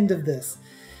wrong end of this.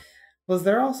 Was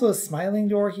there also a smiling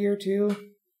door here, too?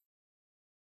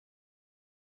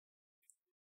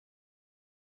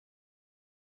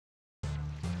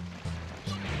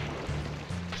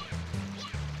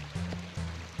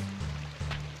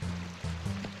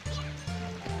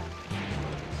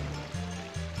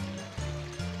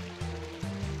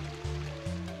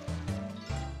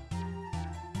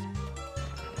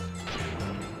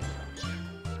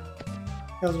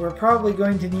 Because we're probably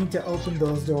going to need to open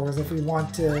those doors if we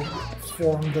want to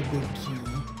form the big key.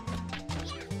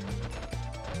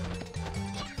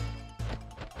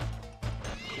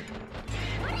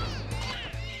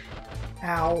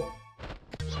 Ow.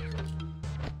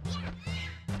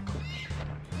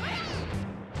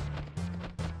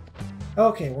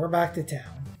 Okay, we're back to town.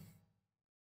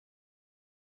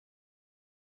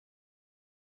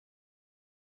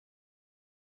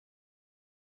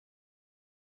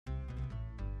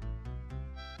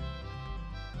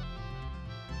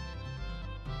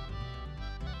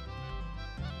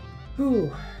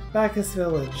 Ooh, Bacchus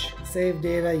Village. Save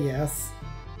data, yes.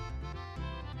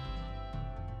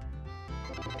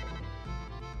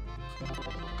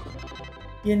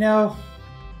 You know,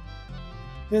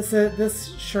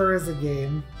 this sure is a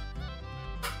game.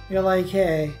 You're like,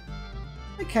 hey,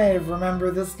 I kind of remember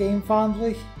this game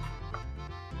fondly.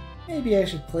 Maybe I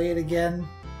should play it again.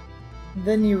 And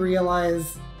then you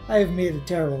realize I've made a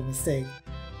terrible mistake.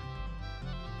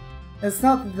 It's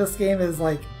not that this game is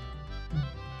like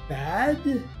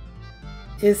bad,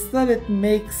 it's that it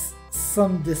makes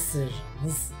some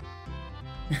decisions.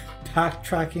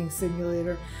 Backtracking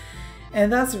simulator.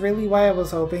 And that's really why I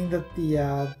was hoping that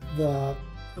the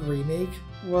remake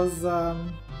was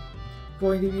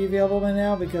going to be available by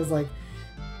now, because like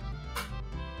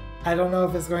I don't know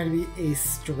if it's going to be a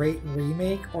straight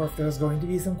remake or if there's going to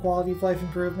be some quality of life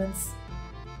improvements.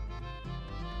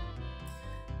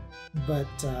 But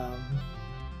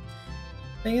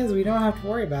thing is, we don't have to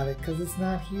worry about it because it's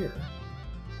not here.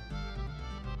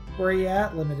 Where you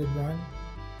at, Limited Run?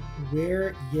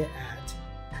 Where you at?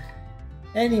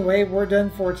 Anyway, we're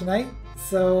done for tonight.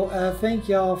 So thank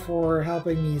y'all for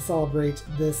helping me celebrate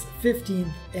this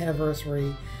 15th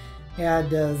anniversary. We had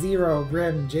Zero,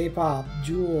 Grim, J-Pop,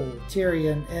 Jewel,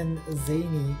 Tyrion, and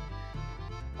Zany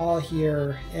all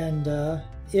here. And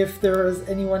if there is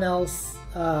anyone else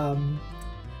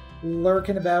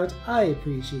lurking about, I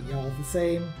appreciate y'all the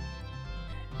same.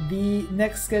 The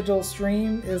next scheduled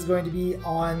stream is going to be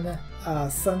on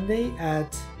Sunday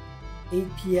at 8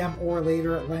 p.m. or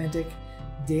later Atlantic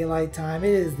Daylight Time.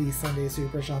 It is the Sunday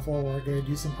Super Shuffle. We're going to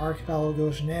do some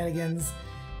Archipelago shenanigans.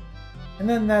 And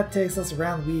then that takes us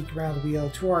around the week, around the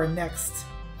wheel, to our next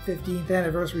 15th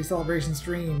anniversary celebration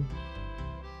stream,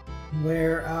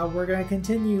 where we're going to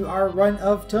continue our run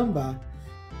of Tomba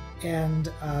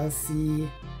and see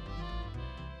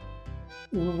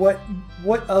what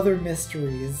other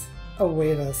mysteries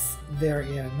await us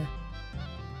therein.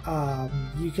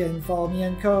 You can follow me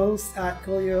on co-host at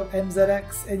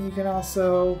ColioMZX, and you can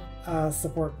also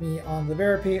support me on the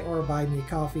Veripay or buy me a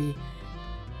coffee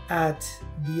at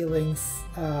the links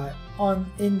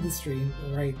in the stream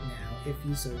right now, if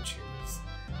you so choose.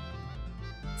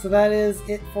 So that is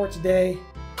it for today.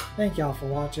 Thank y'all for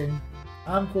watching.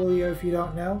 I'm Coolio if you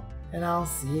don't know, and I'll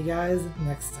see you guys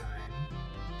next time.